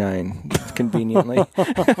 299 conveniently.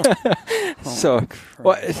 So,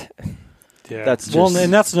 that's just,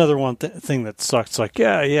 and that's another one thing that sucks. Like,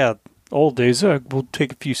 old days, we'll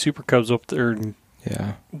take a few super cubs up there and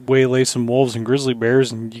waylay some wolves and grizzly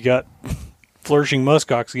bears, and you got flourishing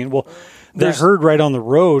muskox again. Well, that herd right on the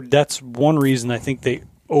road, that's one reason I think they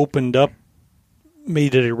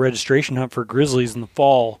made it a registration hunt for grizzlies in the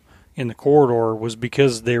fall in the corridor, was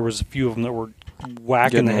because there was a few of them that were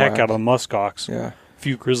whacking the heck out of the muskox. Yeah.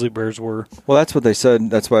 Few grizzly bears were. Well, that's what they said.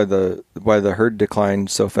 That's why the herd declined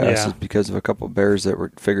so fast is because of a couple of bears that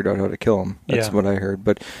were figured out how to kill them. That's what I heard.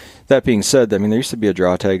 But that being said, I mean, there used to be a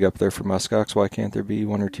draw tag up there for muskox. Why can't there be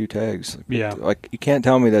 1 or 2 tags? Like you can't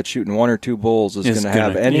tell me that shooting 1 or 2 bulls is going to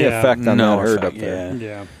have any effect on that herd up there.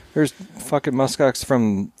 Yeah. There's fucking muskox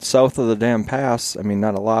from south of the damn pass. I mean,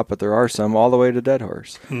 not a lot, but there are some all the way to Dead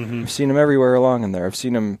Horse. Mm-hmm. I've seen them everywhere along in there. I've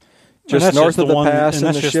seen them just north of the pass, and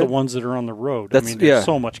that's just the ones that are on the road. There's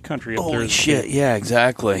so much country up there. Holy shit! Yeah,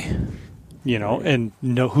 exactly. and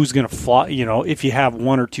know who's going to fly. If you have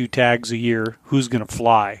 1 or 2 tags a year, who's going to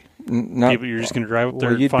fly? People, you're just going to drive up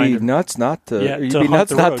there. Well, you'd be nuts not to. Yeah, you'd to be hunt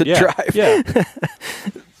nuts the not road. to Yeah. drive. Yeah.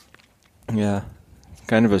 Yeah,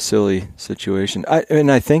 kind of a silly situation.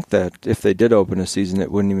 I think that if they did open a season,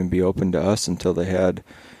 it wouldn't even be open to us until they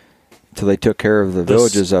took care of the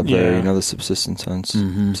villages up there. The subsistence hunts.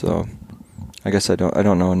 Mm-hmm. So, I guess I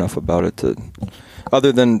don't know enough about it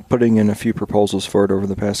other than putting in a few proposals for it over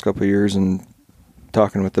the past couple of years and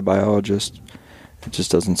talking with the biologist. It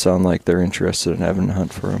just doesn't sound like they're interested in having a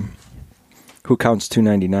hunt for them. Who counts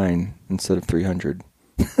 299 instead of 300?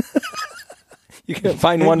 You can't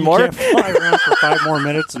find one more? You can't fly around for 5 more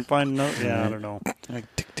minutes and find another. Yeah, I don't know.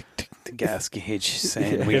 Like tick, tick, tick, the gas gauge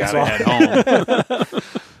saying Yeah, we it's got to head home.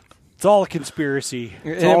 It's all a conspiracy.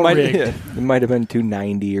 It's It all might, rigged. it might have been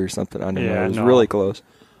 290 or something. I don't know. Yeah, It was no. really close.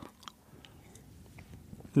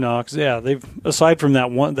 No, 'cause, they've aside from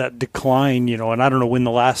that decline, and I don't know when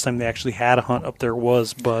the last time they actually had a hunt up there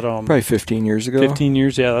was, but Probably 15 years ago. 15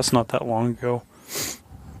 years. Yeah, that's not that long ago.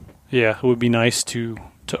 Yeah, it would be nice to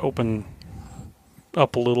open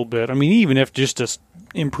up a little bit. I mean, even if just to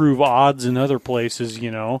improve odds in other places,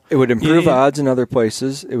 It would improve odds in other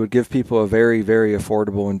places. It would give people a very, very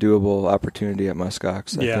affordable and doable opportunity at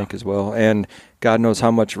Muskox, I think, as well. And God knows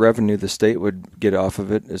how much revenue the state would get off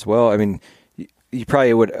of it as well. I mean, you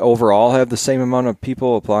probably would overall have the same amount of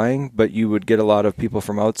people applying, but you would get a lot of people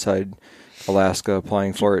from outside Alaska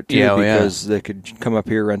applying for it too, because they could come up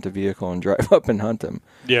here, rent a vehicle, and drive up and hunt them.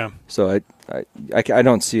 Yeah. So I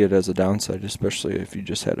don't see it as a downside, especially if you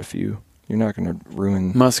just had a few. You're not going to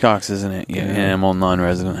ruin. Muskox, isn't it? Yeah. Animal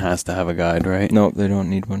non-resident has to have a guide, right? No, they don't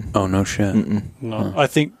need one. Oh, no shit. No, I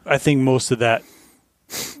think most of that,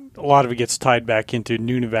 a lot of it gets tied back into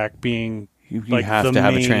Nunivak being. You like have the to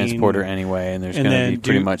have a main- transporter anyway, and there's And going to then be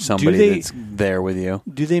pretty do- much do somebody they- that's there with you.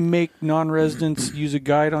 Do they make non-residents use a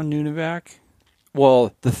guide on Nunivak?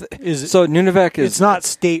 Well, Is it, so Nunivak is it's not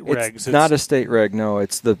state regs. It's not a state reg. No,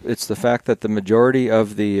 it's the fact that the majority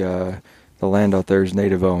of the land out there is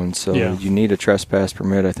native owned. So you need a trespass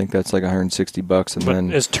permit. I think that's like $160, and But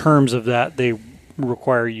then as terms of that, they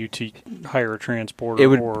require you to hire a transporter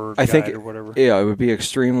or I guide think or whatever. Yeah, it would be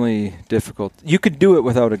extremely difficult. You could do it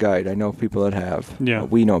without a guide. I know people that have. Yeah.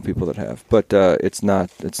 We know people that have, but it's not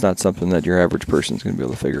something that your average person's going to be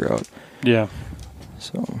able to figure out. Yeah.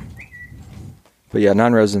 So, but yeah,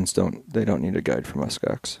 non-residents don't need a guide for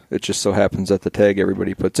muskox. It just so happens that the tag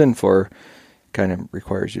everybody puts in for kind of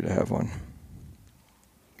requires you to have one.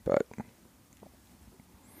 But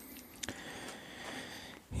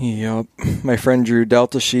yep, my friend drew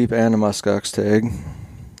Delta sheep and a muskox tag.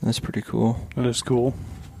 That's pretty cool. That is cool.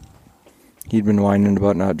 He'd been whining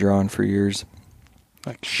about not drawing for years.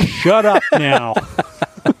 Like, shut up now.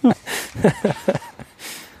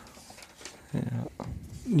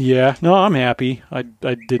 Yeah. No, I'm happy. I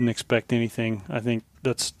didn't expect anything. I think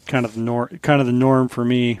that's kind of the norm for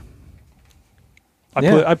me.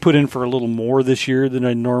 I put in for a little more this year than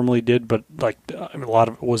I normally did, but like a lot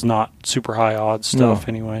of it was not super high odds stuff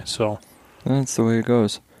anyway. So that's the way it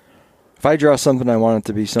goes. If I draw something, I want it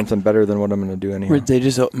to be something better than what I'm going to do anyhow. They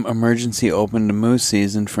just emergency opened a moose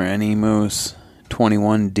season for any moose.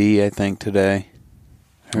 21D, I think, today.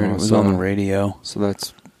 I heard it was on the radio. So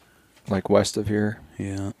that's like west of here.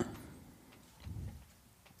 Yeah.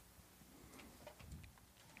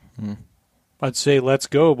 I'd say let's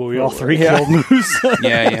go, but we all three killed moose.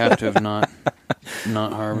 Yeah, you have to have not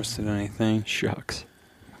harvested anything. Shucks.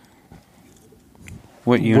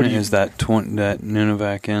 What unit is that that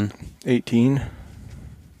Nunivak in? 18.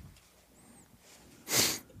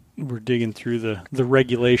 We're digging through the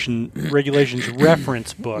regulations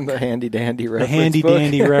reference book. The handy dandy The reference handy book.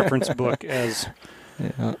 dandy reference book, as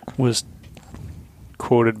was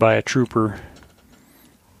quoted by a trooper.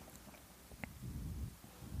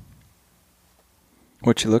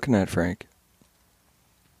 What you looking at, Frank?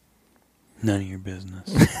 None of your business.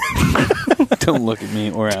 Don't look at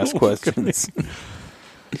me or ask questions.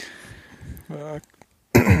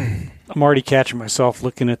 I'm already catching myself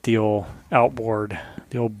looking at the old outboard,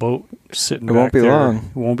 the old boat sitting It back won't be there. long.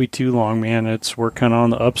 It won't be too long, man. We're kind of on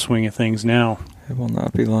the upswing of things now. It will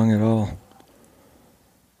not be long at all.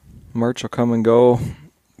 March will come and go.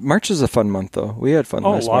 March is a fun month, though. We had fun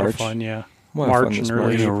last March. A lot of fun, yeah. We'll have fun March this and We're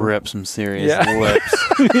early going to April. rip some serious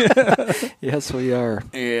lips. Yes, we are.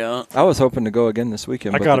 Yeah. I was hoping to go again this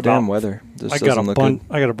weekend, but the damn weather just doesn't look good.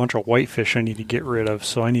 I got a bunch of whitefish I need to get rid of,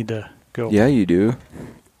 so I need to go Yeah, you do.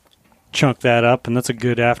 chunk that up, and that's a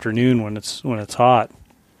good afternoon when it's hot.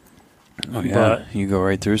 Oh, yeah. But- you go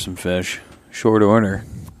right through some fish. Short order.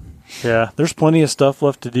 Yeah, there's plenty of stuff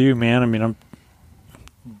left to do, man. I mean, I'm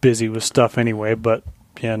busy with stuff anyway. But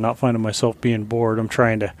yeah, not finding myself being bored. I'm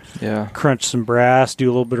trying to crunch some brass, do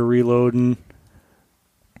a little bit of reloading.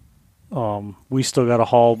 We still got to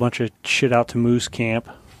haul a bunch of shit out to Moose Camp.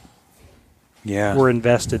 Yeah. We're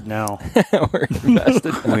invested now. We're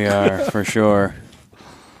invested. We are, for sure.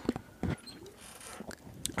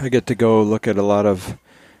 I get to go look at a lot of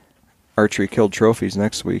archery killed trophies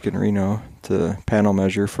next week in Reno to panel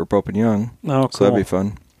measure for Pope and Young. Oh, cool. So that'll be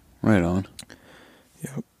fun. Right on.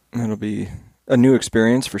 Yep. It'll be a new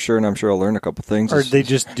experience for sure, and I'm sure I'll learn a couple things. Are they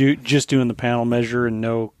just doing the panel measure and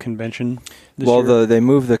no convention this year? They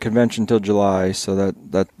moved the convention till July, so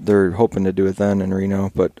that they're hoping to do it then in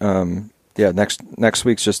Reno. But next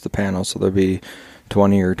week's just the panel, so there'll be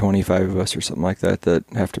 20 or 25 of us or something like that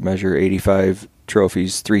have to measure 85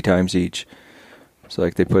 trophies 3 times each. So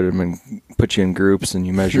like they put you in groups, and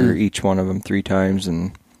you measure each one of them 3 times,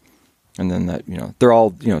 and then that they're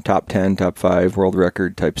all top 10, top 5 world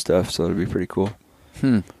record type stuff. So it'll be pretty cool.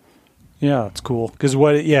 Yeah, it's cool because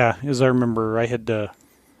as I remember, I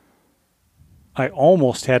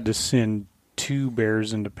almost had to send 2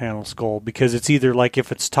 bears into panel skull because it's either like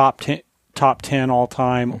if it's top 10 all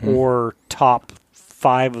time or top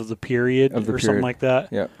 5 of the period something like that.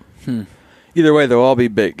 Yeah. Either way, they'll all be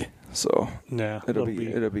big. So yeah, it'll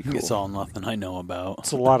be cool. It's all nothing I know about.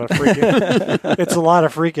 It's a lot of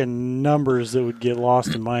freaking numbers that would get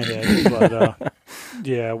lost in my head. But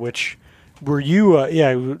which were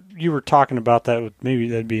you? You were talking about that. Maybe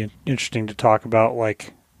that'd be interesting to talk about.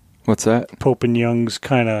 Like, what's that? Pope and Young's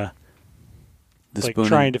kind of like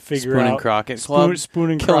trying to figure Spoon out and Crockett Club.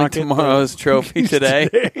 Spoon and Killing Crockett tomorrow's trophy today.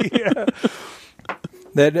 Yeah.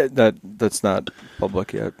 That's not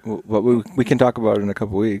public yet. But we can talk about it in a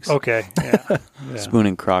couple weeks. Okay. Yeah. Spoon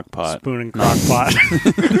and Crockpot. Spoon and Crockpot.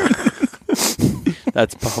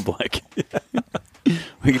 That's public.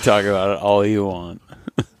 We can talk about it all you want.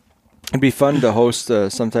 It'd be fun to host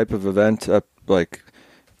some type of event up like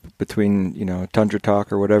between Tundra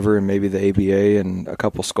Talk or whatever, and maybe the ABA and a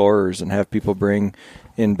couple scorers, and have people bring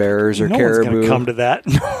in bears or caribou. No one's gonna come to that.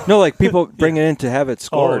 No, like people bring it in to have it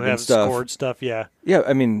scored and stuff. Scored stuff, yeah. Yeah,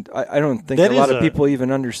 I mean, I don't think a lot of people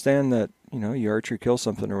even understand that you archery kill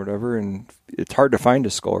something or whatever, and it's hard to find a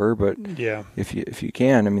scorer. But if you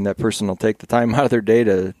can, I mean, that person will take the time out of their day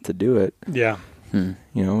to do it. Yeah.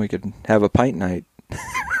 We could have a pint night.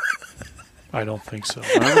 I don't think so.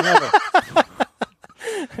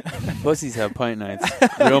 Pussies have pint nights.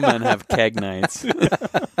 Real men have keg nights. You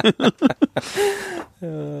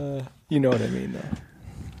know what I mean,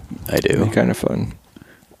 though. I do. It'd be kind of fun.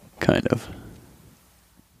 Kind of.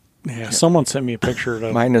 Yeah, someone sent me a picture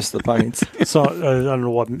of minus the pints. So I don't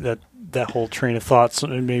know what that whole train of thoughts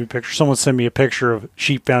made me picture. Someone sent me a picture of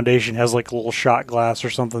Sheep Foundation has like a little shot glass or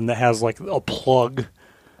something that has like a plug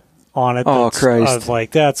on it. Oh, Christ! I was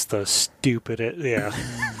like, that's the stupidest. Yeah.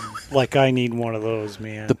 Like, I need one of those,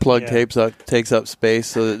 man. The plug takes up space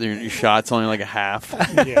so that your shot's only like a half.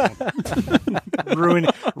 Yeah.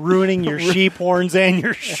 Ruining your sheep horns and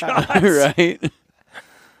your shots. Right?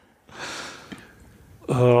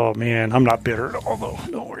 Oh, man. I'm not bitter at all, though.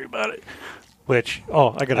 Don't worry about it. I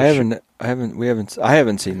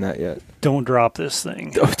haven't seen that yet. Don't drop this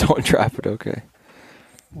thing. Don't drop it, okay.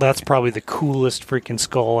 That's probably the coolest freaking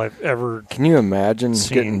skull I've ever Can you imagine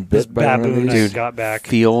seen. getting bit by one of these? Dude, got back.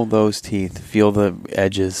 Feel those teeth. Feel the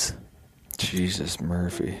edges. Jesus,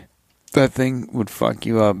 Murphy. That thing would fuck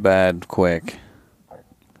you up bad quick.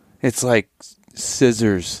 It's like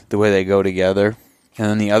scissors, the way they go together.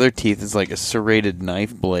 And then the other teeth is like a serrated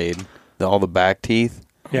knife blade. All the back teeth.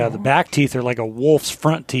 Yeah, the back teeth are like a wolf's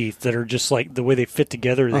front teeth that are just like the way they fit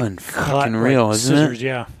together. They unfucking real, like isn't scissors, it?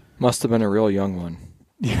 Yeah. Must have been a real young one.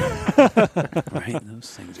 Right?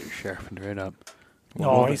 Those things are sharpened right up.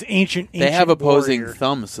 Oh, he's ancient. They have opposing warrior.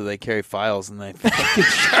 thumbs, so they carry files and they fucking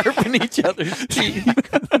sharpen each other's teeth.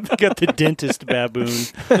 Got the dentist baboon.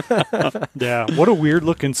 Yeah, what a weird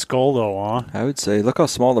looking skull, though, huh? I would say, look how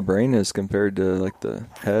small the brain is compared to like the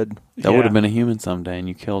head. That would have been a human someday, and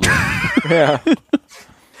you killed it. Yeah.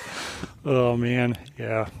 Oh man,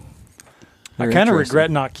 yeah. Very I kind of interesting.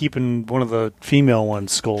 regret not keeping one of the female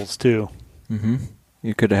one's skulls too. Mm-hmm.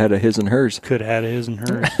 You could have had a his and hers. Could have had his and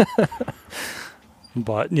hers.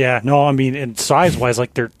 But yeah, no, I mean, and size wise,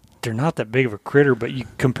 like they're not that big of a critter, but you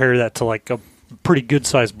compare that to like a pretty good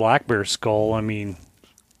sized black bear skull. I mean,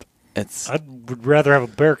 I would rather have a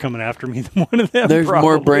bear coming after me than one of them. There's probably.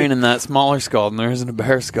 more brain in that smaller skull than there is in a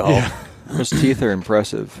bear skull. Yeah. Those teeth are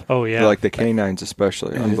impressive. Oh yeah, Like the canines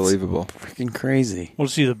especially. Unbelievable. Freaking crazy. We'll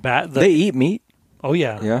see the bat. They eat meat. Oh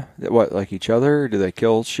yeah. Yeah. What, like each other? Do they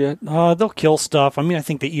kill shit? They'll kill stuff. I mean, I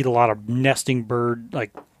think they eat a lot of nesting bird,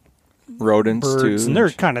 like rodents birds, too, and they're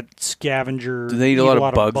kind of scavenger. Do they eat a lot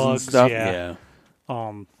of bugs and stuff? Yeah.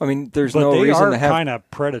 I mean, there's but no they reason are to have. kind of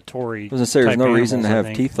predatory. I was gonna say there's type no reason to animals, I have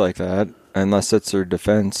think. teeth like that unless it's their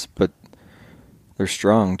defense. But they're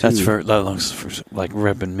strong too. That looks like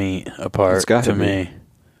ripping meat apart It's gotta to be. me.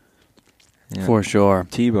 Yeah. For sure.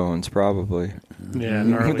 T-bones probably. Yeah,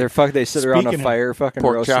 gnarly. They sit around a Speaking of fire, fucking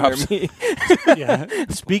pork roasting chops. their meat. Yeah.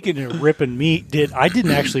 Speaking of ripping meat, I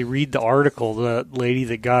didn't actually read the article. The lady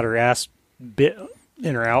that got her ass bit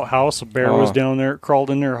in her outhouse, a bear was down there, crawled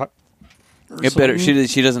in there. It better.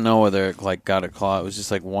 She doesn't know whether it like got a claw. It was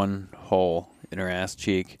just like one hole in her ass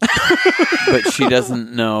cheek, but she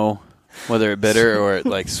doesn't know whether it bit her or it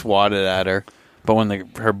like swatted at her. But when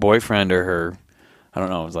her boyfriend or her, I don't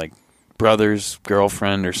know, it was like brother's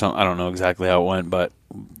girlfriend or something. I don't know exactly how it went, but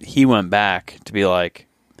he went back to be like,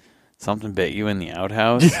 something bit you in the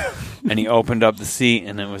outhouse, and he opened up the seat,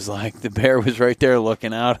 and it was like the bear was right there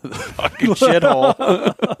looking out of the fucking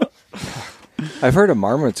shithole. I've heard of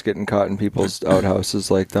marmots getting caught in people's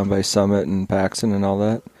outhouses, like down by Summit and Paxton and all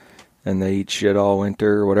that. And they eat shit all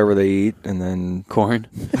winter, or whatever they eat, and then Corn.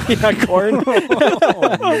 yeah, corn.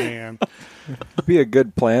 Oh man! It'd be a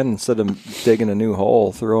good plan instead of digging a new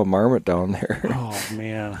hole, throw a marmot down there. Oh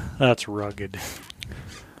man, that's rugged.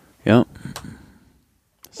 Yep.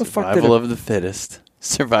 The fuck did Survival of the fittest.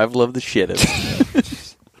 Survival of the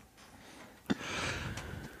shittest.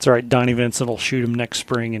 It's all right. Donnie Vincent will shoot him next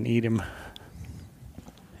spring and eat him.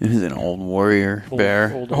 He was an old warrior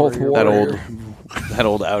bear. Old warrior. That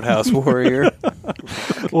old outhouse warrior.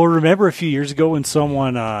 Well, remember a few years ago when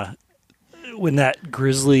someone, when that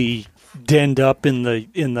grizzly denned up in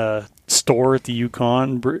the store at the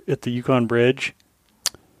Yukon Bridge.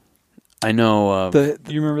 I know. Do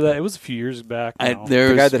you remember that? It was a few years back. Now.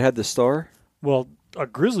 The guy that had the store? Well, a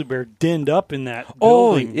grizzly bear denned up in that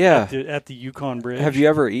Oh, building yeah. at the Yukon Bridge. Have you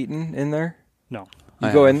ever eaten in there? No.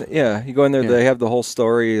 You go in there. Yeah. They have the whole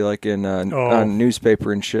story like in on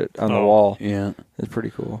newspaper and shit on the wall. Yeah. It's pretty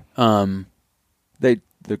cool.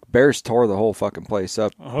 The bears tore the whole fucking place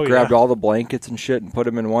up. Oh, grabbed yeah. all the blankets and shit and put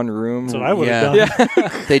them in one room. That's what I would have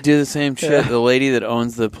done. They do the same shit. The lady that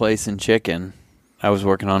owns the place in Chicken, I was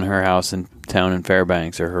working on her house in town in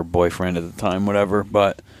Fairbanks, or her boyfriend at the time, whatever,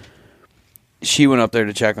 but she went up there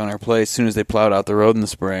to check on her place as soon as they plowed out the road in the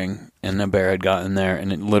spring, and a bear had gotten there,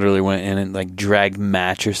 and it literally went in and like dragged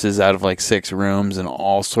mattresses out of like 6 rooms and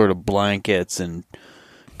all sort of blankets and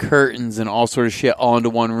curtains and all sort of shit all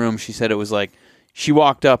into one room. She said it was like, she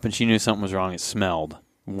walked up and she knew something was wrong. It smelled,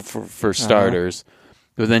 for starters.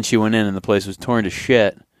 But then she went in and the place was torn to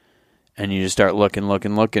shit, and you just start looking,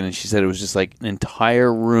 and she said it was just like an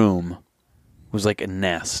entire room was like a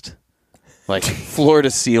nest, like floor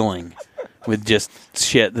to ceiling, with just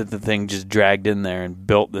shit that the thing just dragged in there and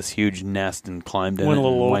built this huge nest and climbed in. Went a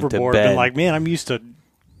and little went overboard. to bed. Been like, man, I'm used to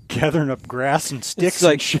gathering up grass and sticks It's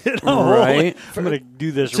like- and shit. Right? I'm gonna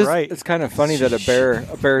do this It's right. It's kind of funny that a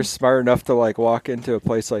bear is smart enough to like walk into a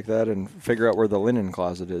place like that and figure out where the linen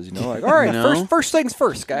closet is. You know, like, all right, You know? first things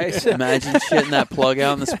first, guys. Imagine shitting that plug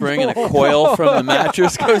out in the spring and a coil from the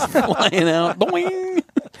mattress goes flying out. Boing!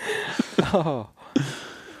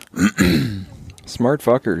 Smart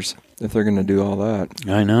fuckers if they're gonna do all that.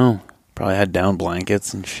 I know. Probably had down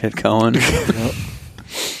blankets and shit going.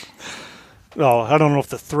 Oh, I don't know if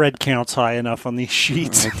the thread counts high enough on these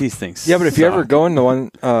sheets. Like, these things. Yeah, but if you ever suck. go in the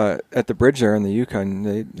one at the bridge there in the Yukon,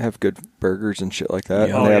 they have good burgers and shit like that.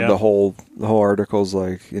 Yeah. And they Oh, have yeah. the whole articles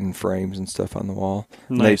like in frames and stuff on the wall.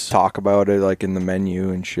 And they Nice. talk about it like in the menu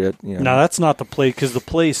and shit. You know. Now that's not the place, because the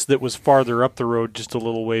place that was farther up the road, just a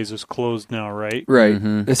little ways, is closed now, right? Right.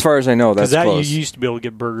 Mhm. As far as I know, Because that's that close. you used to be able to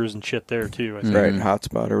get burgers and shit there too. I think. Right,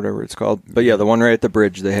 Hotspot or whatever it's called. But yeah, the one right at the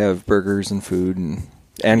bridge, they have burgers and food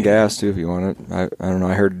and gas too if you want it. I don't know.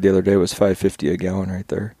 I heard the other day it was $5.50 a gallon right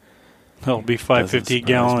there. It'll be $5.50 a surprise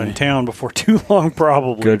gallon me. in town before too long,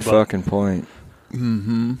 probably. Good but fucking point.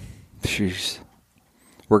 Mm-hmm. Jeez.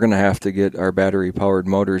 We're gonna have to get our battery powered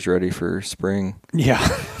motors ready for spring. Yeah.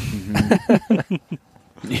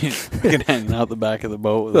 Fucking hanging out the back of the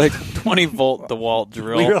boat with Like- a 20-volt DeWalt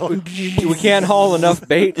drill. We can't haul enough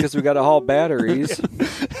bait because we got to haul batteries.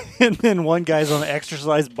 And then one guy's on an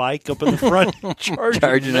exercise bike up in the front charging the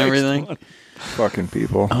next everything. one. Fucking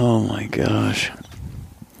people. Oh my gosh.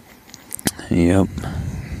 Yep.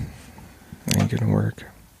 Ain't gonna work.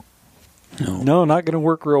 No, not going to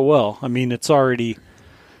work real well. I mean, it's already,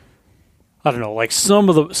 I don't know, like some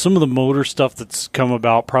of the motor stuff that's come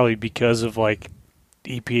about probably because of like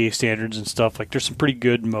EPA standards and stuff. Like there's some pretty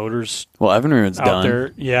good motors Well, Evinrude's out done.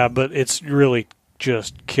 there. Yeah, but it's really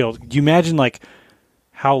just killed. Do you imagine like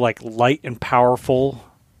how like light and powerful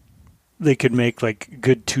they could make like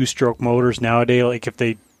good 2-stroke motors nowadays. Like if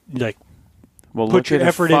they like Well, put look your at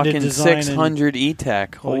effort a into fucking design 600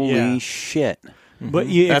 E-Tech. Holy yeah. shit. But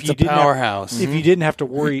if That's you a didn't powerhouse. if you didn't have to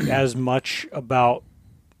worry as much about,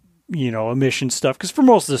 emission stuff, because for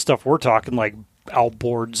most of the stuff we're talking like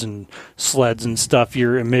outboards and sleds and stuff,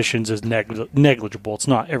 your emissions is negligible. It's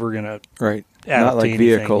not ever going to Right. add Not up like to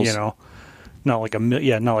anything, vehicles. Not like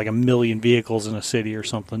not like a million vehicles in a city or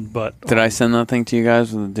something. But Did I send that thing to you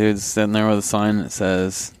guys with the dude sitting there with a sign that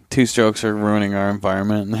says 2-strokes are ruining our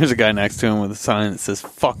environment? And there's a guy next to him with a sign that says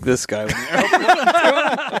 "fuck this guy."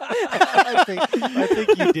 I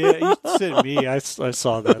think you did. You sent me. I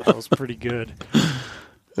saw that. That was pretty good.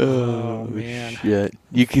 Oh man. Shit.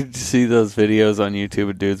 You could see those videos on YouTube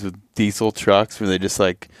of dudes with diesel trucks where they just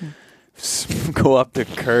like go up to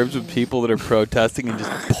curbs with people that are protesting and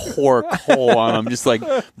just pour coal on them, just like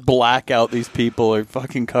black out these people are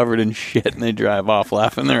fucking covered in shit, and they drive off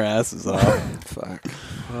laughing their asses off. Fuck.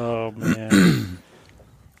 Oh man.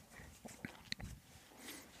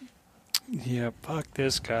 Yeah, fuck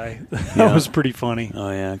this guy. That Yeah. was pretty funny.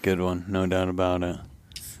 Oh yeah, good one, no doubt about it.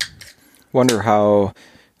 Wonder how,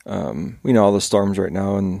 all the storms right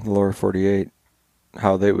now in the lower 48,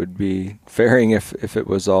 how they would be faring if it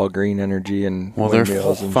was all green energy and Well, they're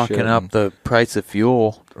windmills and fucking shit. up. The price of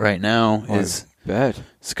fuel right now Well, is I bet.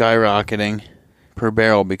 skyrocketing per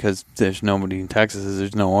barrel because there's nobody in Texas.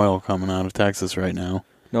 There's no oil coming out of Texas right now.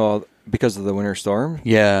 No, because of the winter storm?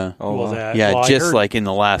 Yeah. Oh, Well, wow. that- Yeah, well, I just heard- like in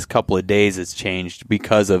the last couple of days, it's changed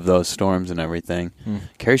because of those storms and everything.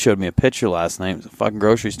 Carrie showed me a picture last night. It was a fucking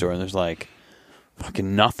grocery store, and there's like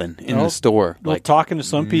fucking nothing in Well, the store. Well, Like talking to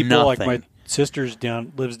some people, like nothing. my sister's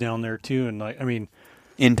lives down there too, and like in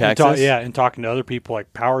and Texas. and talking to other people,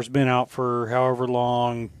 like power's been out for however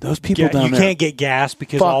long. Those people down you there can't get gas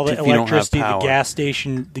because fucked all the if you don't have electricity, power.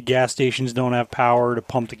 the gas stations don't have power to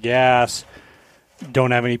pump the gas.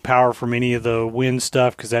 Don't have any power from any of the wind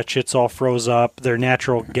stuff because that shit's all froze up. Their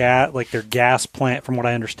natural gas, like their gas plant, from what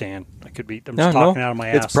I understand, I could be. I'm just talking out of my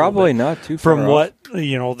ass. It's probably not too far from off.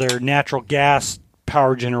 what their natural gas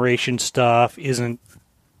power generation stuff isn't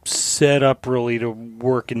set up really to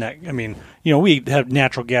work in that. I mean, we have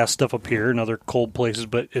natural gas stuff up here and other cold places,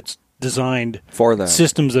 but it's designed for that.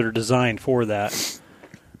 systems that are designed for that.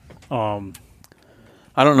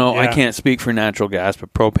 I don't know. I Yeah. can't speak for natural gas,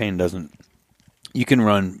 but propane doesn't. You can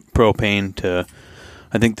run propane to,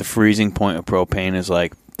 I think the freezing point of propane is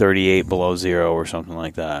like 38 below zero or something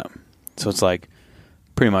like that. So it's like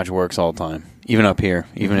pretty much works all the time. Even up here.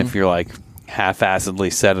 Even if you're like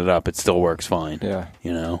half-assedly set it up, it still works fine. Yeah,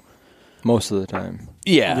 most of the time.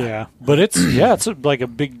 Yeah. But it's like a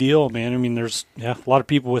big deal, man. I mean, there's a lot of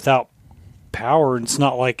people without power, and it's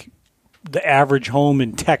not like the average home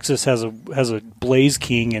in Texas has a Blaze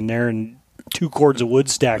King in there and 2 cords of wood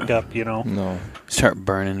stacked up. No. Start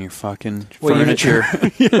burning your fucking Well, furniture.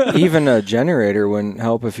 Even a generator wouldn't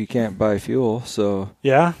help if you can't buy fuel. So,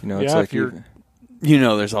 Yeah, it's yeah, like if you're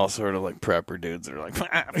There's all sort of like prepper dudes that are like, fuck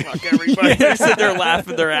everybody. They sit there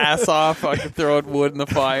laughing their ass off, fucking throwing wood in the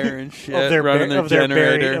fire and shit, running their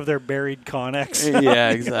generator. of their buried Connex. Yeah,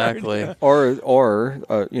 exactly. or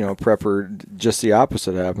prepper just the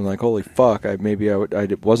opposite happened. Like, holy fuck, I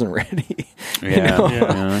wasn't ready. Yeah,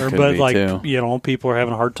 Yeah, could but be like too. people are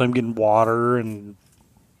having a hard time getting water, and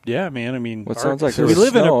man, I mean, Well, it sounds like we there was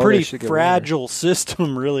live in snow, a they pretty should get fragile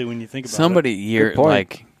system, really, when you think about Somebody it. Good point.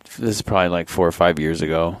 like this is probably like 4 or 5 years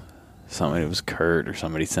ago. Somebody, it was Kurt or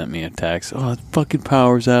somebody, sent me a text. Oh, the fucking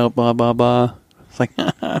power's out. Blah blah blah. It's like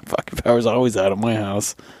fucking power's always out at my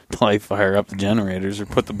house until I fire up the generators or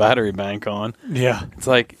put the battery bank on. Yeah, It's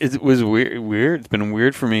like it was weird. It's been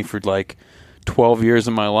weird for me for like 12 years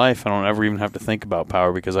of my life. I don't ever even have to think about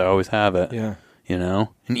power because I always have it. Yeah.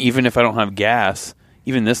 And even if I don't have gas,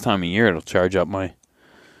 even this time of year, it'll charge up my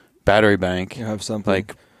battery bank. You have something.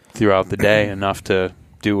 Like throughout the day, enough to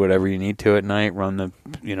do whatever you need to at night, run the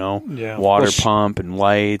water Well, pump and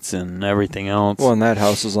lights and everything else. Well, in that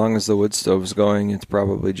house, as long as the wood stove's going, it's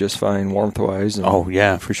probably just fine warmth-wise. And oh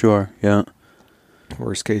yeah, for sure. Yeah.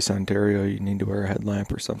 worst case, Ontario, you need to wear a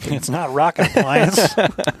headlamp or something. it's not rocket appliance.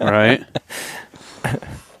 Right.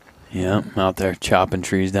 Yeah, out there chopping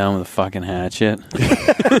trees down with a fucking hatchet.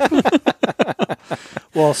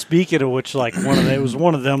 Well, speaking of which, like it was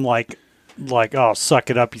one of them like oh, suck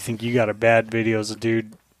it up, you think you got a bad videos.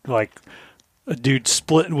 A dude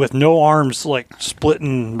splitting with no arms, like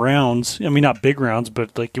splitting rounds. I mean, not big rounds,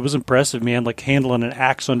 but like it was impressive, man. Like handling an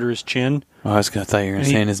axe under his chin. Oh, I thought you were going to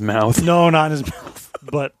say in his mouth. No, not in his mouth.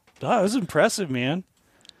 But it was impressive, man.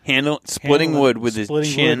 splitting wood with his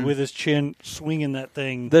chin. Wood with his chin, swinging that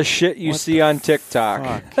thing. The shit you see on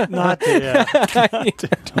TikTok. Not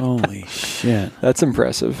to, Holy shit. That's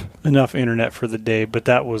impressive. enough internet for the day, but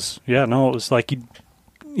that was it was like he'd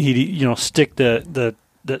stick that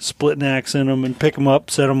splitting axe in them and pick them up,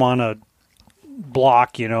 set them on a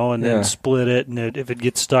block, and then split it, and if it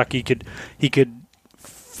gets stuck, he could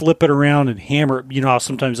flip it around and hammer it. You know how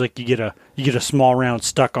sometimes like you get a small round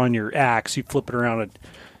stuck on your axe, you flip it around and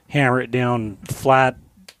hammer it down flat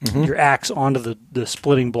your axe onto the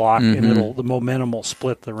splitting block, and the momentum will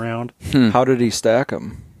split the round. How did he stack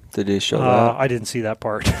them? Did he show that? I didn't see that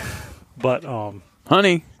part, but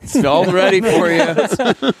honey, it's all ready for you.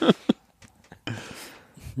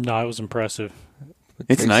 No, it was impressive.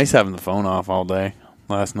 It's nice having the phone off all day.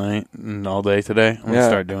 Last night and all day today. I'm going to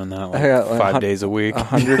start doing that like 5 days a week.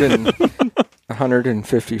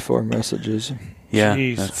 154 messages. Yeah.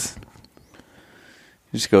 Jeez. That's,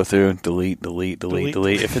 you just go through and delete.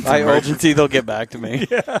 If it's an emergency, they'll get back to me.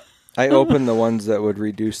 Yeah. I opened the ones that would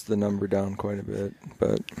reduce the number down quite a bit,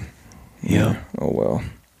 but oh well.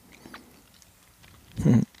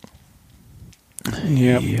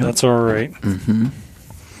 Yep, that's all right. Mm-hmm.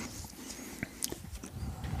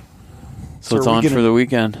 So it's on for the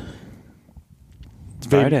weekend. It's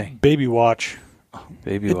Friday. Baby watch.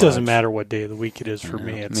 Baby it doesn't matter what day of the week it is for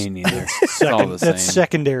me. It's, me neither. It's all the same. That's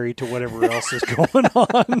secondary to whatever else is going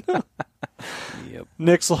on. Yep.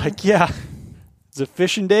 Nick's like, yeah, is it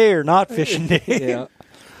fishing day or not fishing day? Yeah.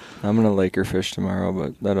 I'm going to Laker fish tomorrow,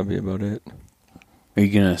 but that'll be about it. Are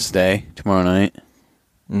you going to stay tomorrow night?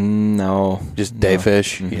 No. Just day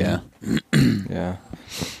fish? Mm-hmm. Yeah. Yeah.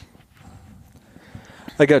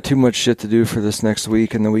 I got too much shit to do for this next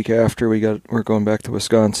week, and the week after we're going back to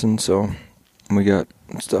Wisconsin, so we got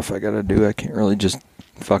stuff I got to do. I can't really just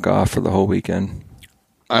fuck off for the whole weekend.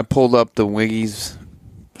 I pulled up the Wiggy's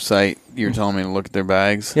site. You were telling me to look at their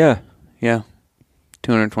bags. Yeah. Yeah.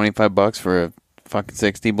 $225 for a fucking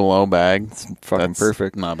 60 below bag. It's fucking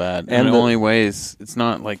perfect. Not bad. And it only weighs, it's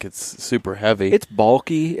not like it's super heavy. It's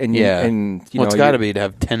bulky, and it's got to be to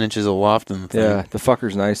have 10 inches of loft in the thing. Yeah, the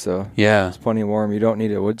fucker's nice though. Yeah, it's plenty warm. You don't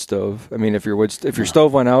need a wood stove. I mean, if your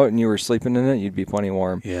stove went out and you were sleeping in it, you'd be plenty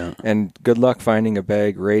warm. Yeah. And good luck finding a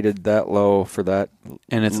bag rated that low for that.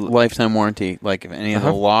 And it's lifetime warranty. Like if any of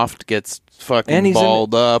the loft gets fucking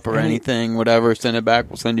balled up or anything, whatever, send it back.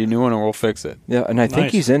 We'll send you a new one or we'll fix it. Yeah, and I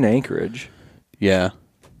think he's in Anchorage. Yeah.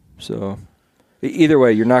 So, either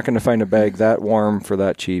way, you're not going to find a bag that warm for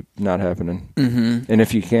that cheap. Not happening. Mm-hmm. And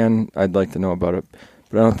if you can, I'd like to know about it.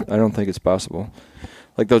 But I don't think it's possible.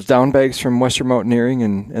 Like those down bags from Western Mountaineering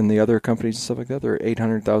and the other companies and stuff like that, they're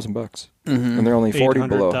 $800,000, and they're only 40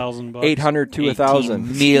 below. $800 to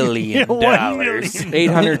 $1,000 million.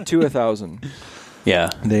 $800 to $1,000. Yeah,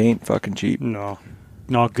 they ain't fucking cheap. No,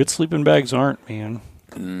 good sleeping bags aren't, man.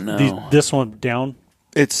 No, this one down.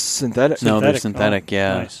 It's synthetic. No, they're synthetic.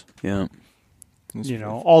 Yeah, nice. Yeah.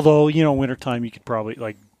 Although wintertime you could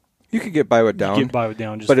probably you could get by with down.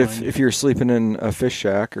 Just but fine. if you're sleeping in a fish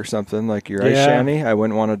shack or something like your ice shanty, I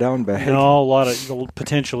wouldn't want a down bag. No,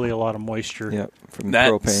 potentially a lot of moisture. Yeah, from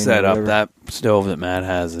that propane setup, that stove that Matt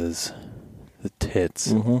has is the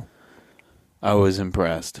tits. Mm-hmm. I was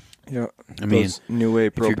impressed. Yeah, I mean, New Way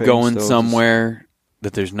propane. If you're going somewhere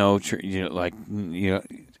that there's no,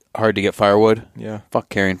 hard to get firewood. Yeah. Fuck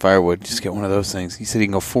carrying firewood. Just get one of those things. He said he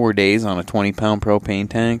can go 4 days on a 20-pound propane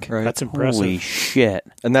tank. Right. That's impressive. Holy shit.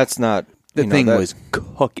 And that's not... The thing was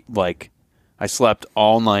cooking. Like, I slept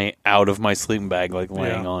all night out of my sleeping bag,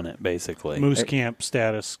 laying on it, basically. Moose camp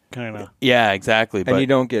status, kind of. Yeah, exactly. And you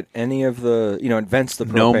don't get any of the... it vents the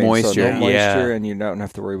propane. No moisture. So no moisture, and you don't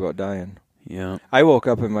have to worry about dying. Yeah. I woke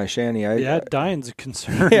up in my shanty. Dying's a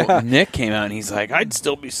concern. Yeah. Well, Nick came out and he's like, I'd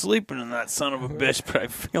still be sleeping in that son of a bitch, but I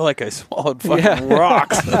feel like I swallowed fucking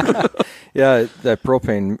rocks. Yeah, that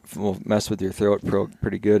propane will mess with your throat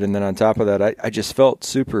pretty good. And then on top of that, I just felt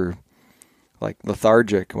super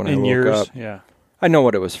lethargic when I woke up. Yeah. I know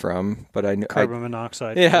what it was from, but I knew carbon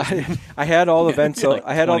monoxide. Yeah, I had all the vents.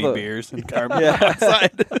 I had all the beers and carbon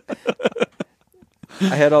monoxide.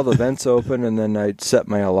 I had all the vents open, and then I'd set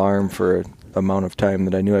my alarm for an amount of time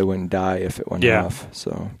that I knew I wouldn't die if it went off.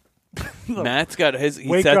 So Matt's got his. He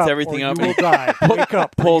Wake sets up everything or up. You will die. Wake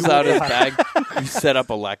up. Pulls out his bag. You set up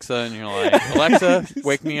Alexa, and you're like, Alexa,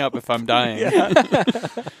 wake me up if I'm dying. Yeah.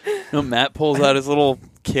 No, Matt pulls out his little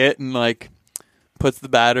kit and puts the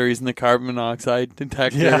batteries in the carbon monoxide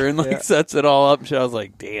detector and sets it all up. And I was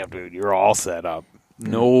like, damn, dude, you're all set up.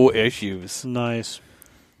 No issues. Nice.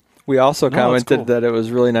 We also commented that it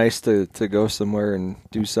was really nice to go somewhere and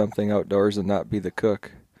do something outdoors and not be the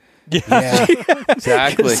cook. Yeah,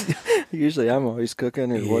 exactly. Usually I'm always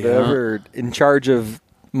cooking or whatever, or in charge of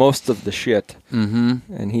most of the shit.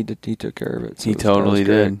 Mm-hmm. And he took care of it. So He totally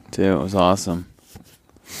did, too. It was awesome.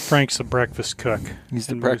 Frank's the breakfast cook. He's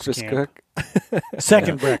the in breakfast Moose Camp. cook.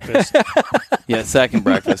 Second breakfast. Yeah, second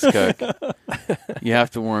breakfast cook. You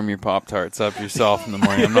have to warm your Pop-Tarts up yourself in the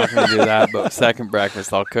morning. I'm not going to do that, but second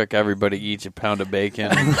breakfast, I'll cook everybody each a pound of bacon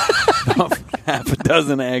and half a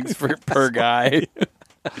dozen eggs per guy.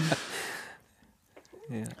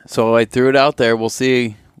 Yeah. So I threw it out there. We'll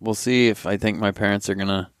see if I think my parents are going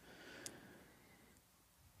to...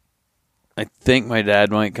 I think my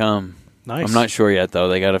dad might come. Nice. I'm not sure yet, though.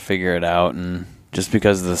 They got to figure it out, and just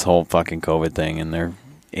because of this whole fucking COVID thing and their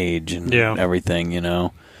age and everything, you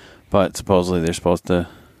know. But supposedly they're supposed to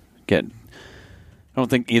get... I don't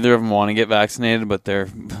think either of them want to get vaccinated, but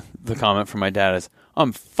the comment from my dad is,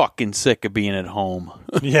 I'm fucking sick of being at home.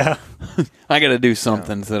 Yeah. I got to do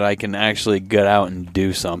something so that I can actually get out and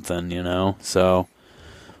do something, you know. So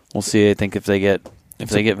we'll see. I think if they get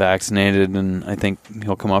vaccinated, and I think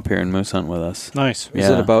he'll come up here and moose hunt with us. Nice. Is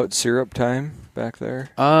it about syrup time back there?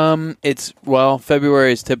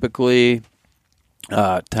 February is typically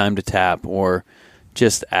time to tap, or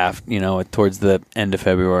just after, towards the end of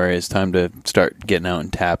February is time to start getting out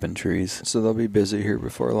and tapping trees. So they'll be busy here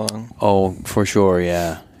before long. Oh, for sure,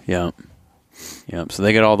 yeah. Yep. So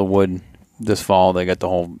they got all the wood this fall. They got the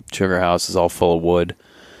whole sugar house is all full of wood.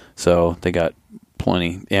 So they got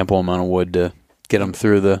ample amount of wood to get them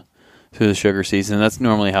through the sugar season. That's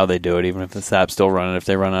normally how they do it, even if the sap's still running. If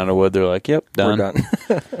they run out of wood, they're like, "Yep, done." We're done.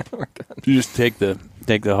 We're done. You just take the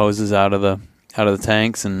hoses out of the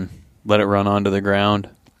tanks and let it run onto the ground.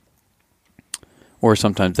 Or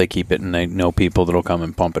sometimes they keep it and they know people that'll come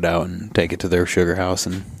and pump it out and take it to their sugar house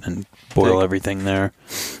and boil everything there.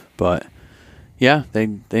 But yeah, they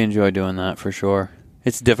enjoy doing that for sure.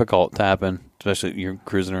 It's difficult tapping, especially you're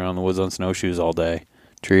cruising around the woods on snowshoes all day.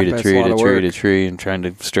 Tree to tree to tree to tree, and trying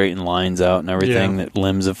to straighten lines out and everything that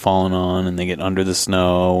limbs have fallen on, and they get under the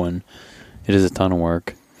snow, and it is a ton of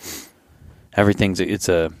work.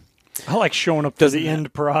 I like showing up to the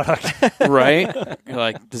end product. Right? You're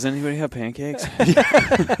like, does anybody have pancakes?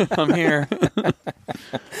 I'm here.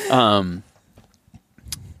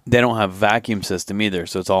 They don't have a vacuum system either,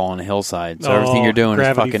 so it's all on a hillside. So everything you're doing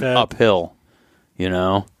is fucking uphill, you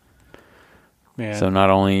know? Man. So not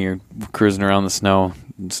only you're cruising around the snow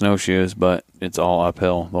in snowshoes, but it's all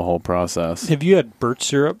uphill, the whole process. Have you had birch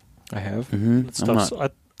syrup? I have. Mm-hmm.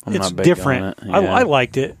 It's different. Yeah. I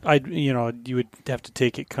liked it. You would have to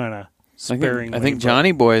take it kind of sparingly. I think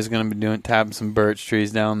Johnny Boy is going to be tapping some birch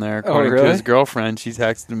trees down there. According to his girlfriend, she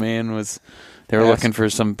texted me and they were looking for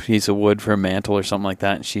some piece of wood for a mantle or something like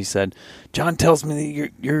that, and she said, "John tells me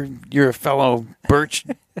that you're a fellow birch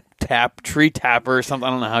tree tapper or something."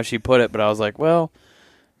 I don't know how she put it, but I was like, well,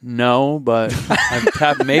 no, but I've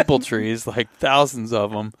tapped maple trees, like thousands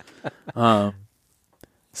of them.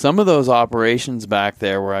 Some of those operations back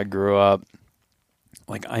there where I grew up,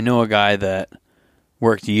 like I know a guy that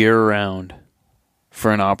worked year-round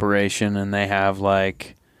for an operation, and they have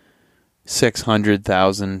like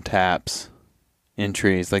 600,000 taps in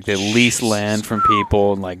trees. Like they lease land from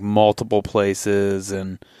people in like multiple places,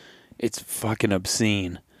 and it's fucking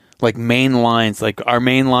obscene. Like main lines, like our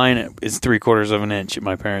main line is 3/4 of an inch at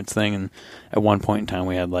my parents' thing, and at one point in time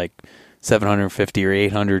we had like 750 or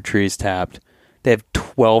 800 trees tapped. They have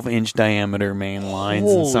 12-inch diameter main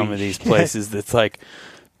lines in some of these places that's like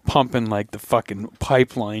pumping like the fucking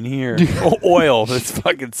pipeline here. Oil, that's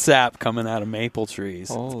fucking sap coming out of maple trees.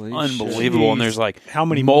 Holy unbelievable. Shit. And there's like how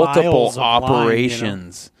many multiple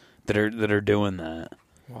operations that are doing that.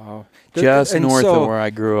 Wow. Just north of where I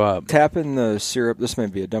grew up. Tapping the syrup, this may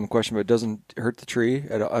be a dumb question, but it doesn't hurt the tree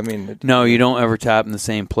at all. I mean, no, you don't ever tap in the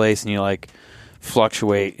same place, and you like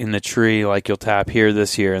fluctuate in the tree. Like you'll tap here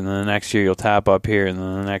this year, and then the next year you'll tap up here, and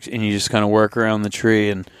then the next, and you just kind of work around the tree,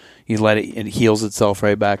 and you let it heals itself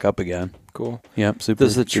right back up again. Cool. Yep. Super.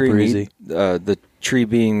 Does the tree easy. The tree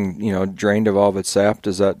being drained of all of its sap?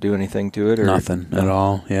 Does that do anything to it? Or nothing at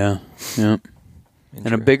all? Yeah. Yep.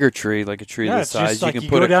 And a bigger tree, like a tree this size, you can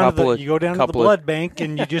put a couple of... You go down to the blood bank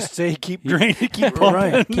and you just say, keep draining, keep pumping.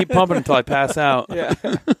 Right. Keep pumping until I pass out. Yeah.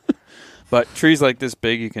 But trees like this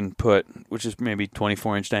big, you can put, which is maybe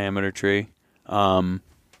 24-inch diameter tree, you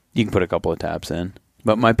can put a couple of taps in.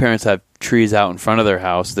 But my parents have trees out in front of their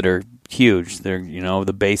house that are huge. They're,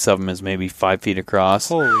 the base of them is maybe 5 feet across.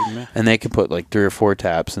 Holy man. And they can put like 3 or 4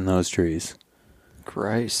 taps in those trees.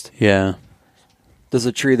 Christ. Yeah. Does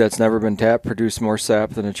a tree that's never been tapped produce more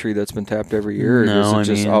sap than a tree that's been tapped every year? Or No, does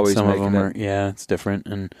it just always some make of them are. Yeah, it's different.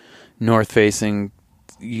 And north facing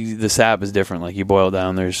the sap is different. Like you boil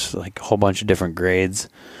down, there's like a whole bunch of different grades,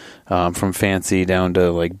 from fancy down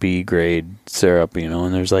to like B grade syrup,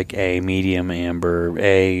 and there's like A, medium, amber,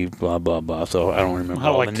 A, blah, blah, blah. So I don't remember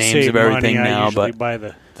all the names of everything now, but buy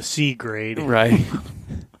the C grade. Right.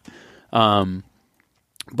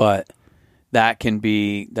 But that can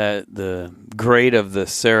be that the grade of the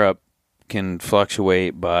syrup can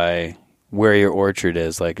fluctuate by where your orchard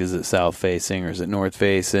is. Like, is it south facing or is it north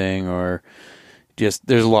facing, or just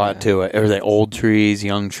there's a lot to it. Are they old trees,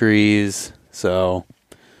 young trees? So,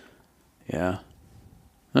 yeah,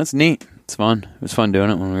 that's neat. It's fun. It was fun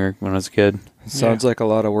doing it when I was a kid. It sounds like a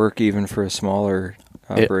lot of work even for a smaller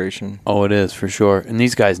operation. It is for sure. And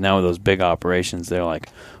these guys now with those big operations, they're like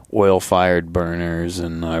oil-fired burners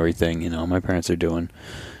and everything. My parents are doing,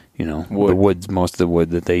 the woods. Most of the wood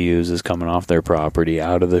that they use is coming off their property,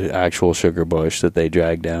 out of the actual sugar bush that they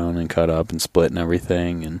drag down and cut up and split and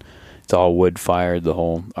everything. And it's all wood-fired, the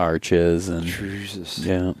whole arches. And Jesus.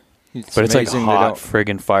 Yeah. But it's like a hot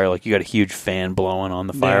friggin' fire. Like you got a huge fan blowing on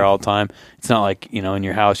the fire all the time. It's not like, in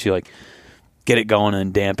your house you like get it going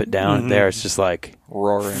and damp it down. There it's just like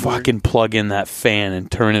roaring. Fucking plug in that fan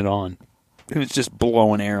and turn it on. It was just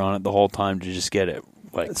blowing air on it the whole time to just get it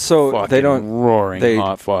like so they don't roaring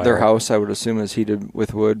hot fire. Their house, I would assume, is heated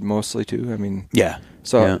with wood mostly too. I mean, yeah.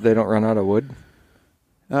 So they don't run out of wood.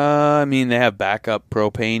 They have backup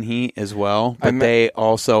propane heat as well, but they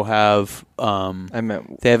also have. They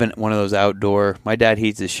have one of those outdoor. My dad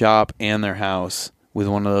heats his shop and their house with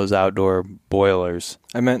one of those outdoor boilers.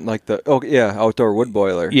 I meant like outdoor wood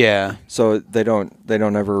boiler. Yeah. So they don't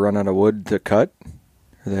ever run out of wood to cut.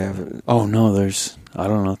 Or they have. Oh no, there's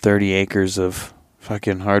 30 acres of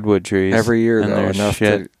fucking hardwood trees every year, and there's enough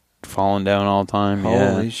shit falling down all the time.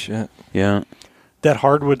 Holy shit! Yeah. That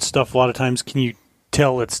hardwood stuff, a lot of times, can you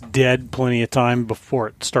tell it's dead plenty of time before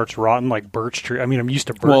it starts rotting, like birch tree? I mean, I'm used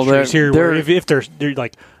to birch trees here. Where if they're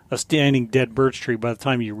like a standing dead birch tree, by the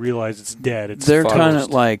time you realize it's dead, they're kind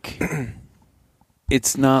of like.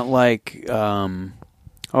 It's not like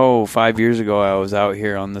 5 years ago I was out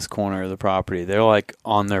here on this corner of the property. They're like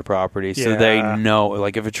on their property, so they know.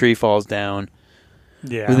 Like if a tree falls down.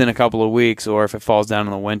 Yeah. Within a couple of weeks, or if it falls down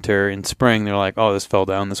in the winter, in spring, they're like, oh, this fell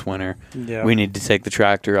down this winter. Yeah. We need to take the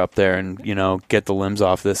tractor up there and, get the limbs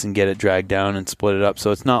off this and get it dragged down and split it up. So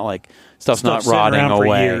it's not like stuff's not rotting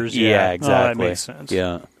away. Years, yeah, exactly. Oh, that makes sense.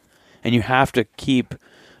 Yeah. And you have to keep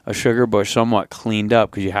a sugar bush somewhat cleaned up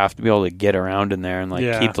because you have to be able to get around in there and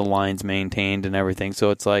keep the lines maintained and everything. So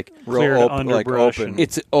it's like open.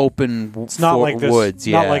 It's open. It's not like this woods.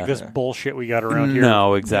 Not like this bullshit we got around here.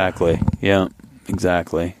 No, exactly. Yeah.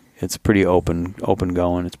 Exactly. It's pretty open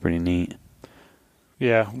going. It's pretty neat.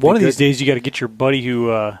 Yeah. One of these days you got to get your buddy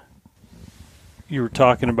who you were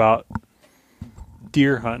talking about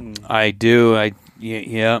deer hunting. I do.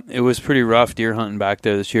 Yeah. It was pretty rough deer hunting back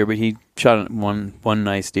there this year, but he shot one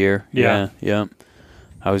nice deer. Yeah.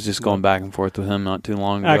 I was just going back and forth with him not too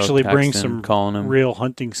long ago. Actually bring some real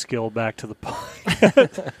hunting skill back to the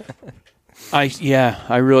podcast.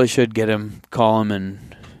 I really should call him,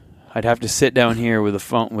 and I'd have to sit down here with a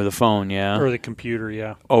phone, yeah, or the computer,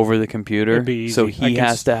 yeah, over the computer. It'd be easy. So he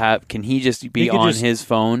has to have. Can he just be on his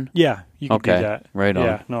phone? Yeah, you can do that. Right on.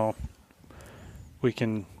 Yeah, no, we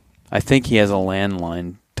can. I think he has a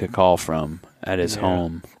landline to call from at his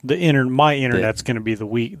home. My internet's going to be the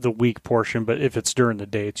weak portion, but if it's during the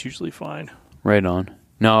day, it's usually fine. Right on.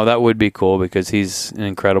 No, that would be cool because he's an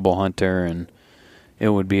incredible hunter, and it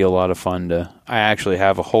would be a lot of fun to. I actually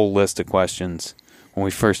have a whole list of questions. When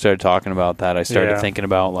we first started talking about that, I started thinking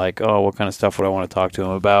about what kind of stuff would I want to talk to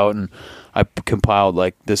him about, and I compiled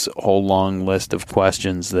this whole long list of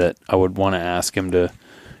questions that I would want to ask him to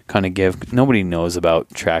kind of give. Nobody knows about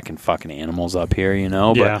tracking fucking animals up here,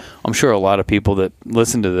 but I'm sure a lot of people that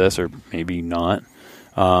listen to this, or maybe not,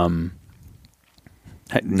 know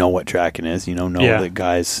what tracking is, know that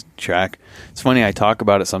guys track. It's funny, I talk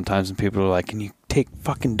about it sometimes, and people are like, can you take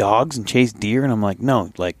fucking dogs and chase deer? And I'm like, no,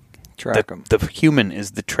 track them. The human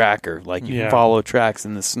is the tracker. You follow tracks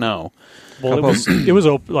in the snow. Well, it was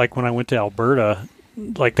like when I went to Alberta,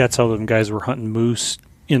 that's how them guys were hunting moose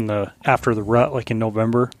after the rut, in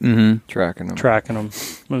November. Mm-hmm. Tracking them.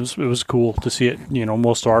 It was cool to see it.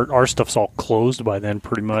 Most of our stuff's all closed by then,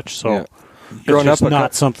 pretty much. So growing it's up,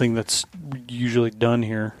 not something that's usually done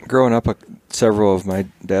here. Growing up, several of my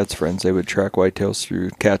dad's friends, they would track whitetails through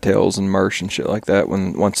cattails and marsh and shit like that.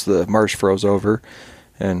 Once the marsh froze over.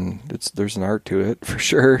 And there's an art to it, for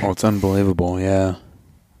sure. Oh, it's unbelievable, yeah.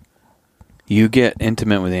 You get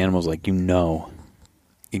intimate with animals,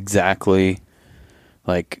 exactly,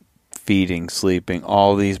 feeding, sleeping,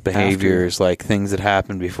 all these behaviors, like things that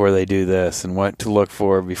happen before they do this and what to look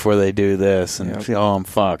for before they do this. And, oh, I'm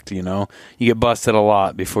fucked, you know? You get busted a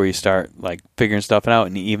lot before you start, like, figuring stuff out.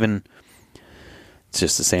 And even, it's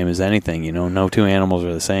just the same as anything, you know? No two animals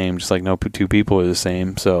are the same, just like no two people are the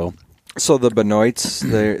same, so... So the Benoits,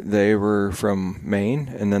 they were from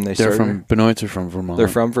Maine, and then Benoits are from Vermont. They're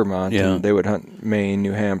from Vermont, and they would hunt Maine,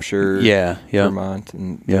 New Hampshire, Vermont,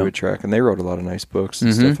 and they would track, and they wrote a lot of nice books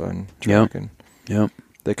and stuff on tracking.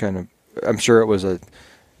 They kind of, I'm sure it was a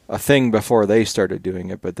thing before they started doing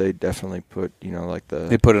it, but they definitely put, you know, like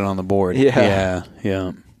they put it on the board. Yeah.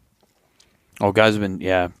 Oh, guys have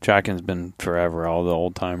been, tracking's been forever. All the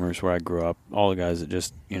old timers where I grew up, all the guys that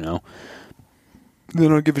just, you know, they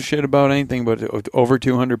don't give a shit about anything but over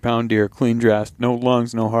 200-pound deer, clean dressed, no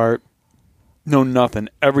lungs, no heart, no nothing.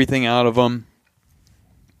 Everything out of them,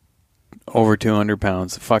 over 200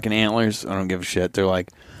 pounds. The fucking antlers, I don't give a shit. They're like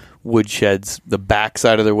woodsheds. The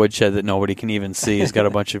backside of their woodshed that nobody can even see has got a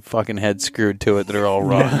bunch of fucking heads screwed to it that are all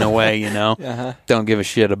rotting away, you know? Don't give a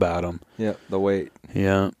shit about them. Yeah, the weight.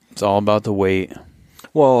 Yeah, it's all about the weight.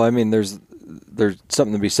 Well, I mean, there's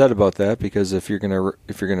something to be said about that, because if you're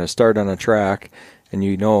gonna start on a track and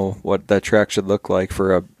you know what that track should look like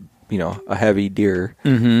for a heavy deer,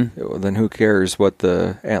 then who cares what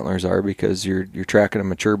the antlers are, because you're tracking a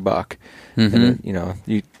mature buck, and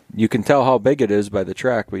you can tell how big it is by the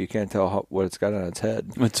track, but you can't tell what it's got on its head.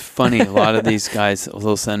 It's funny, a lot of these guys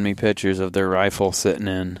will send me pictures of their rifle sitting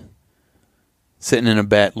in a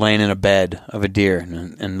bed, laying in a bed of a deer,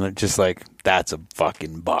 and they're just like, that's a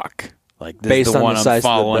fucking buck. Like, this based is the on one the I'm size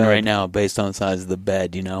following of the bed. right now, based on the size of the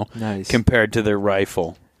bed, you know? Nice. Compared to their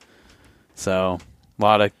rifle. So, a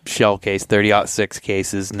lot of shell case, 30-06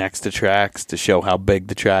 cases next to tracks to show how big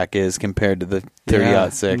the track is compared to the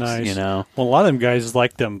 30-06, you know? Well, a lot of them guys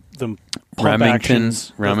like them pump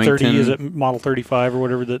actions. Remington. 30, is it Model 35 or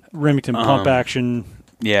whatever, the Remington pump action.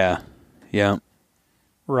 Yeah.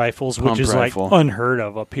 Rifles, Pump which is rifle. like unheard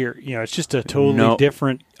of up here. You know, it's just a totally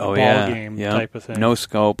different ball game type of thing. No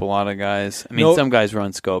scope, a lot of guys. I mean, some guys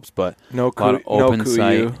run scopes, but a lot of open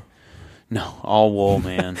sight. No, all wool,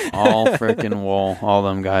 man. All freaking wool. All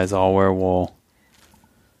them guys all wear wool.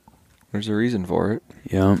 There's a reason for it.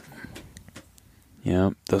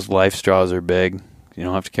 Yep. Those life straws are big. You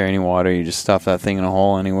don't have to carry any water. You just stuff that thing in a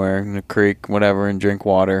hole anywhere, in a creek, whatever, and drink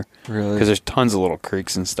water. Really? Because there's tons of little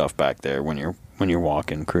creeks and stuff back there when you're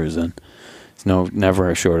walking, cruising. There's never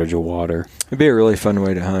a shortage of water. It'd be a really fun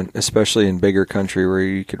way to hunt, especially in bigger country where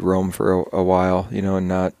you could roam for a while, you know, and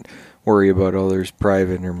not worry about, there's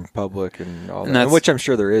private or public and all that. Which I'm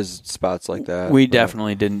sure there is spots like that. We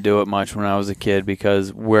definitely didn't do it much when I was a kid,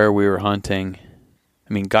 because where we were hunting,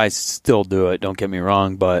 I mean, guys still do it, don't get me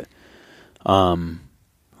wrong, but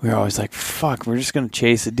we were always like, fuck, we're just going to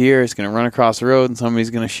chase a deer. It's going to run across the road and somebody's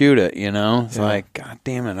going to shoot it, you know? It's like, God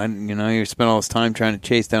damn it. You spend all this time trying to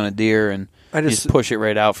chase down a deer and you just push it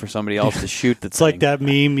right out for somebody else to shoot the thing. It's like that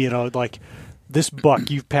meme, you know, like, this buck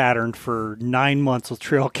you've patterned for 9 months with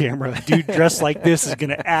trail camera. A dude dressed like this is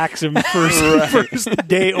going to axe him first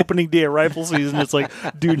opening day of rifle season. It's like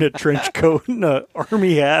dude in a trench coat and an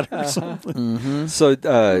army hat or something. So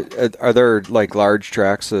are there like large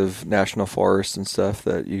tracts of national forests and stuff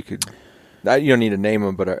that you could, you don't need to name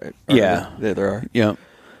them, but there are.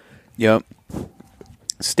 Yep.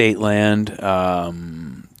 State land,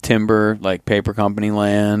 timber, like paper company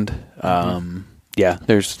land, yeah,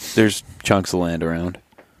 there's chunks of land around.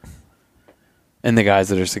 And the guys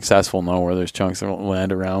that are successful know where there's chunks of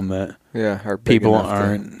land around that people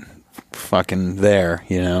aren't fucking there,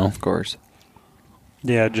 you know? Of course.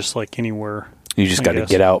 Yeah, just like anywhere. You just got to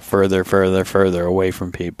get out further away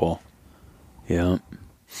from people. Yeah.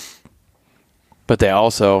 But they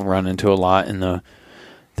also run into a lot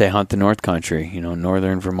they hunt the North Country, you know,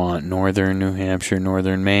 northern Vermont, northern New Hampshire,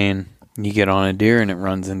 northern Maine. You get on a deer and it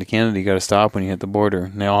runs into Canada. You got to stop when you hit the border.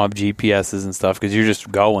 And they all have GPSs and stuff because you're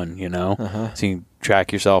just going, you know. So you can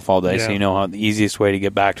track yourself all day, so you know how the easiest way to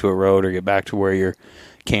get back to a road or get back to where your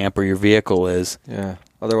camp or your vehicle is. Yeah.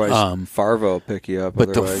 Otherwise, Farvo will pick you up.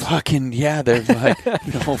 But the fucking they're like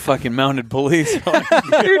the whole fucking mounted police coming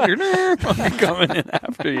in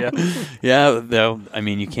after you. Yeah, I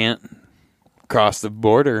mean, you can't cross the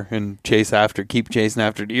border and keep chasing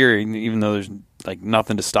after deer, even though there's like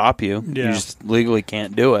nothing to stop you. You just legally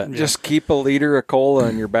can't do it. Just keep a liter of cola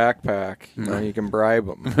in your backpack. You know, you can bribe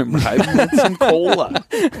them. Bribe them with some cola.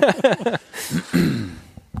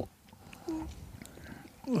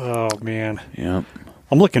 Oh man. Yeah.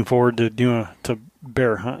 I'm looking forward to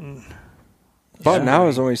bear hunting. But now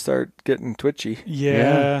is when we start getting twitchy.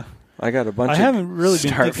 Yeah. I got a bunch. I haven't really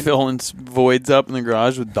been Start thinking. filling voids up in the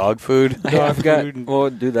garage with dog food. I've got. food and- Well,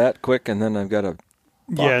 do that quick, and then I've got a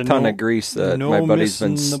ton of grease that no my buddy's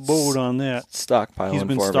been missing the boat on that. stockpiling He's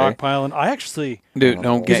been for me. stockpiling. I actually, Dude,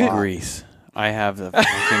 don't Is get it- grease. I have the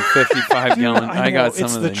fucking 55 gallon. I I got know, some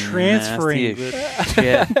it's of the the transferring nastiest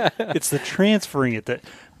shit. it's the transferring it that,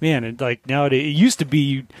 man. It, like nowadays, it used to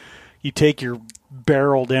be you take your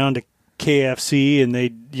barrel down to KFC and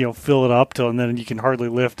they fill it up till, and then you can hardly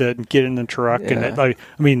lift it and get it in the truck. And Yeah. I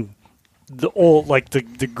mean, the old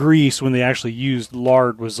the grease when they actually used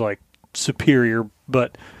lard was like superior,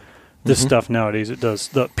 but this stuff nowadays it does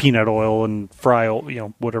the peanut oil and fry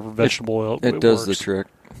oil, whatever vegetable oil. It does works. the trick.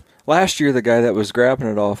 Last year, the guy that was grabbing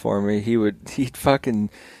it all for me, he'd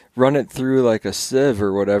fucking run it through like a sieve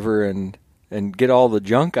or whatever, and get all the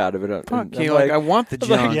junk out of it. Fuck And you! I'm I want the I'm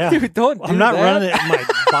like, junk. Yeah. Dude, don't do I'm not that. running it in my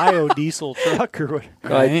biodiesel truck or what.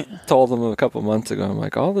 Right? I told him a couple months ago, I'm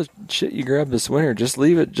like, all the shit you grabbed this winter, just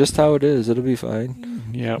leave it just how it is. It'll be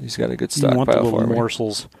fine. Yeah, He's got a good you want the stockpile little for me.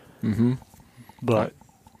 morsels. Mm-hmm. But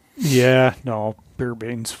yeah, no, bear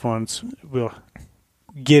baiting's fun. We'll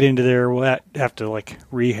get into there. We'll have to like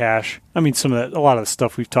rehash. I mean, a lot of the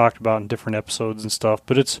stuff we've talked about in different episodes and stuff.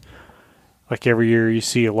 But it's like every year you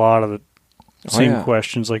see a lot of the same yeah.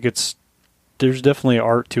 questions. Like there's definitely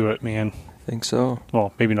art to it, man. I think so.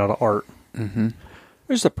 Well, maybe not art. Mm-hmm.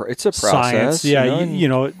 It's a process. Science, yeah, and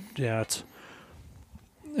it's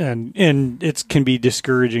and it can be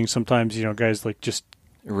discouraging sometimes. Guys like just.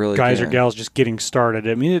 it really Guys can. or gals just getting started.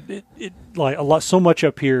 I mean, it like a lot, so much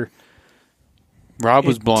up here. Rob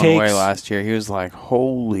was It blown takes- away last year. He was like,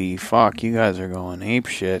 "Holy fuck, you guys are going ape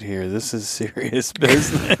shit here. This is serious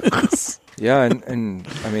business." Yeah, and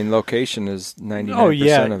I mean, location is 99% Oh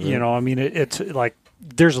yeah, of it. I mean, it's like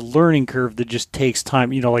there's a learning curve that just takes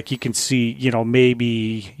time. Like you can see,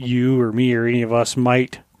 maybe you or me or any of us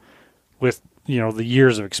might, with the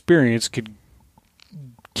years of experience, could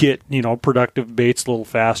get productive baits a little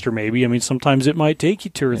faster. Maybe. I mean, sometimes it might take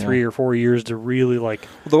you 2 or 3 or 4 years to really like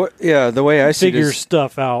The way I see it figure is,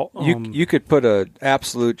 stuff out. you could put a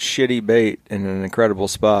absolute shitty bait in an incredible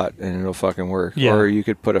spot and it'll fucking work. Yeah. Or you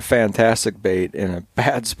could put a fantastic bait in a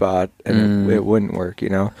bad spot and it wouldn't work,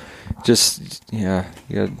 Just, you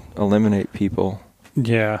gotta eliminate people.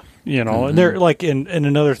 Yeah, and they're like, and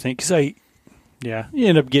another thing, because we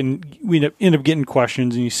end up getting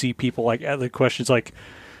questions, and you see people like the questions like,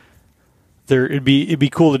 it'd be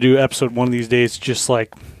cool to do episode one of these days, just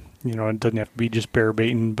like, it doesn't have to be just bear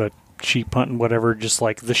baiting, but sheep hunting, whatever, just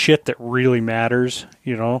like the shit that really matters,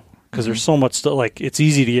 because there's so much stuff, like it's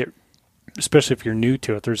easy to get, especially if you're new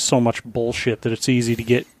to it, there's so much bullshit that it's easy to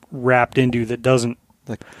get wrapped into that doesn't,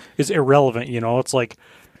 is irrelevant, it's like,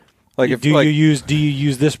 do you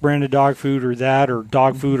use this brand of dog food or that or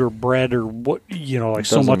dog food or bread or what like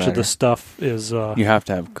so much of the stuff is You have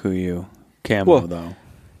to have Kuyu camo though,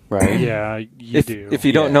 right? yeah you do. If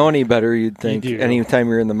you don't know any better, you'd think do. anytime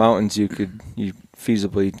you're in the mountains you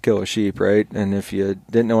feasibly kill a sheep, right? And if you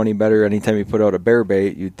didn't know any better, anytime you put out a bear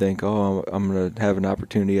bait, you'd think, oh, I'm going to have an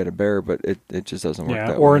opportunity at a bear, but it just doesn't work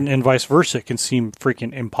that way. And vice versa. It can seem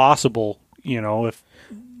freaking impossible, if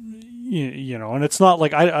and it's not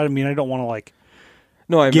like I mean I don't want to like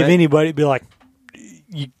give anybody be like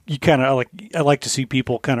you kind of like I like to see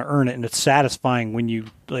people kind of earn it, and it's satisfying when you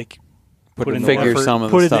like put in the figure effort, some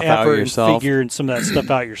of put the in stuff the out effort yourself. figure and some of that stuff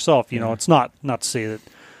out yourself. It's not to say that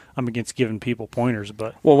I'm against giving people pointers,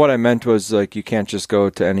 but Well, what I meant was like you can't just go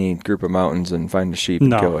to any group of mountains and find a sheep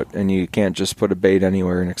and kill it, and you can't just put a bait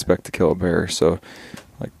anywhere and expect to kill a bear. So,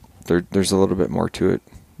 like, there's a little bit more to it,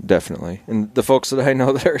 definitely. And the folks that I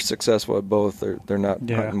know that are successful at both, they're not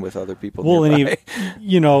hunting with other people. Well, nearby.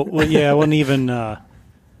 and even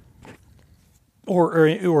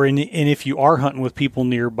and if you are hunting with people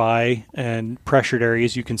nearby and pressured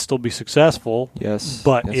areas, you can still be successful. Yes,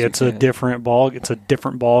 but yes, you it's a can. different ball. It's a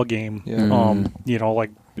different ball game. Yeah.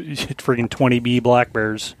 Like friggin' 20B black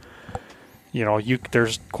bears.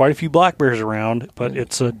 There's quite a few black bears around, but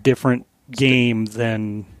it's a different game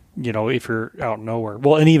than if you're out nowhere.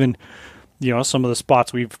 Well, and even some of the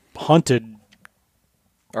spots we've hunted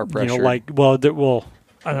are pressured.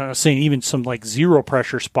 I'm saying even some like zero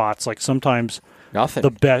pressure spots, like sometimes nothing.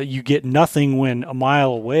 you get nothing when a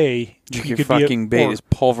mile away. Your fucking bait is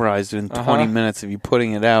pulverized in 20 minutes of you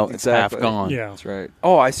putting it out. Exactly. It's half gone. Yeah. That's right.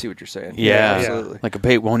 Oh, I see what you're saying. Yeah. Absolutely. Like a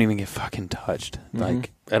bait won't even get fucking touched.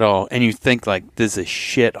 Like at all. And you think, like, this is a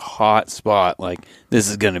shit hot spot. Like, this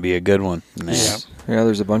is going to be a good one. Man. Yeah,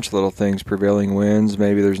 there's a bunch of little things. Prevailing winds.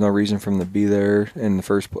 Maybe there's no reason for them to be there in the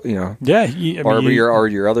first place, Yeah.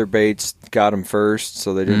 Your other baits got them first,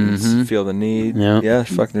 so they didn't feel the need. Yeah.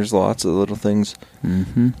 There's lots of little things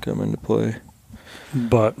come into play.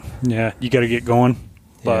 But, yeah, you got to get going.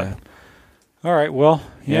 But, Yeah. all right, well,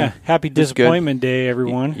 happy Disappointment Day,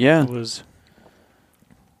 everyone. Yeah. It was...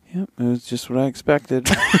 Yep, it was just what I expected.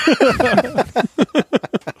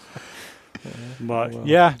 But,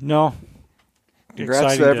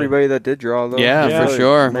 Congrats to everybody that did draw, though. Yeah, for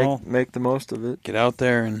sure. Make the most of it. Get out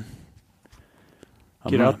there and...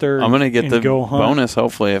 I'm going to get the go hunt. bonus,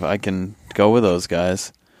 hopefully, if I can go with those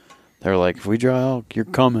guys. They're like, if we draw elk, you're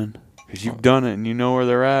coming. Because you've done it and you know where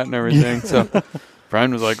they're at and everything. So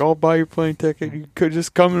Brian was like, I'll buy your plane ticket. You could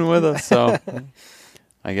just come in with us. So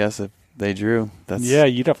I guess if they drew, that's... Yeah,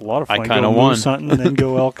 you'd have a lot of fun. I kind of go won. Moose hunting and then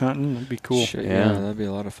go elk hunting. That'd be cool. Shit, yeah, that'd be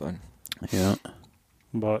a lot of fun. Yeah.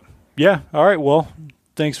 But, all right, well,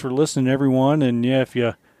 thanks for listening, everyone. And, if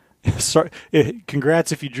you... Sorry,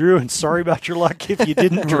 congrats if you drew, and sorry about your luck if you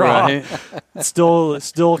didn't draw. Right. Still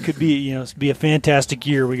could be be a fantastic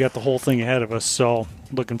year. We got the whole thing ahead of us, so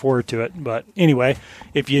looking forward to it. But anyway,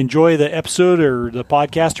 if you enjoy the episode or the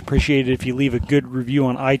podcast, appreciate it if you leave a good review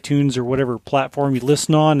on iTunes or whatever platform you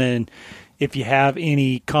listen on. And if you have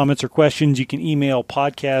any comments or questions, you can email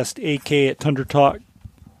podcast@TunderTalk.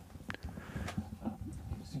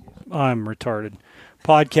 I'm retarded.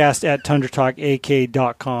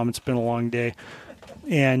 podcast@TunderTalkAK.com. It's been a long day.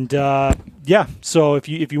 And, so if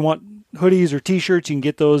you want hoodies or T-shirts, you can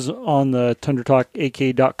get those on the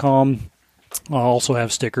TunderTalkAK.com. I'll also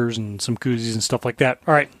have stickers and some koozies and stuff like that.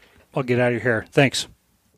 All right, I'll get out of your hair. Thanks.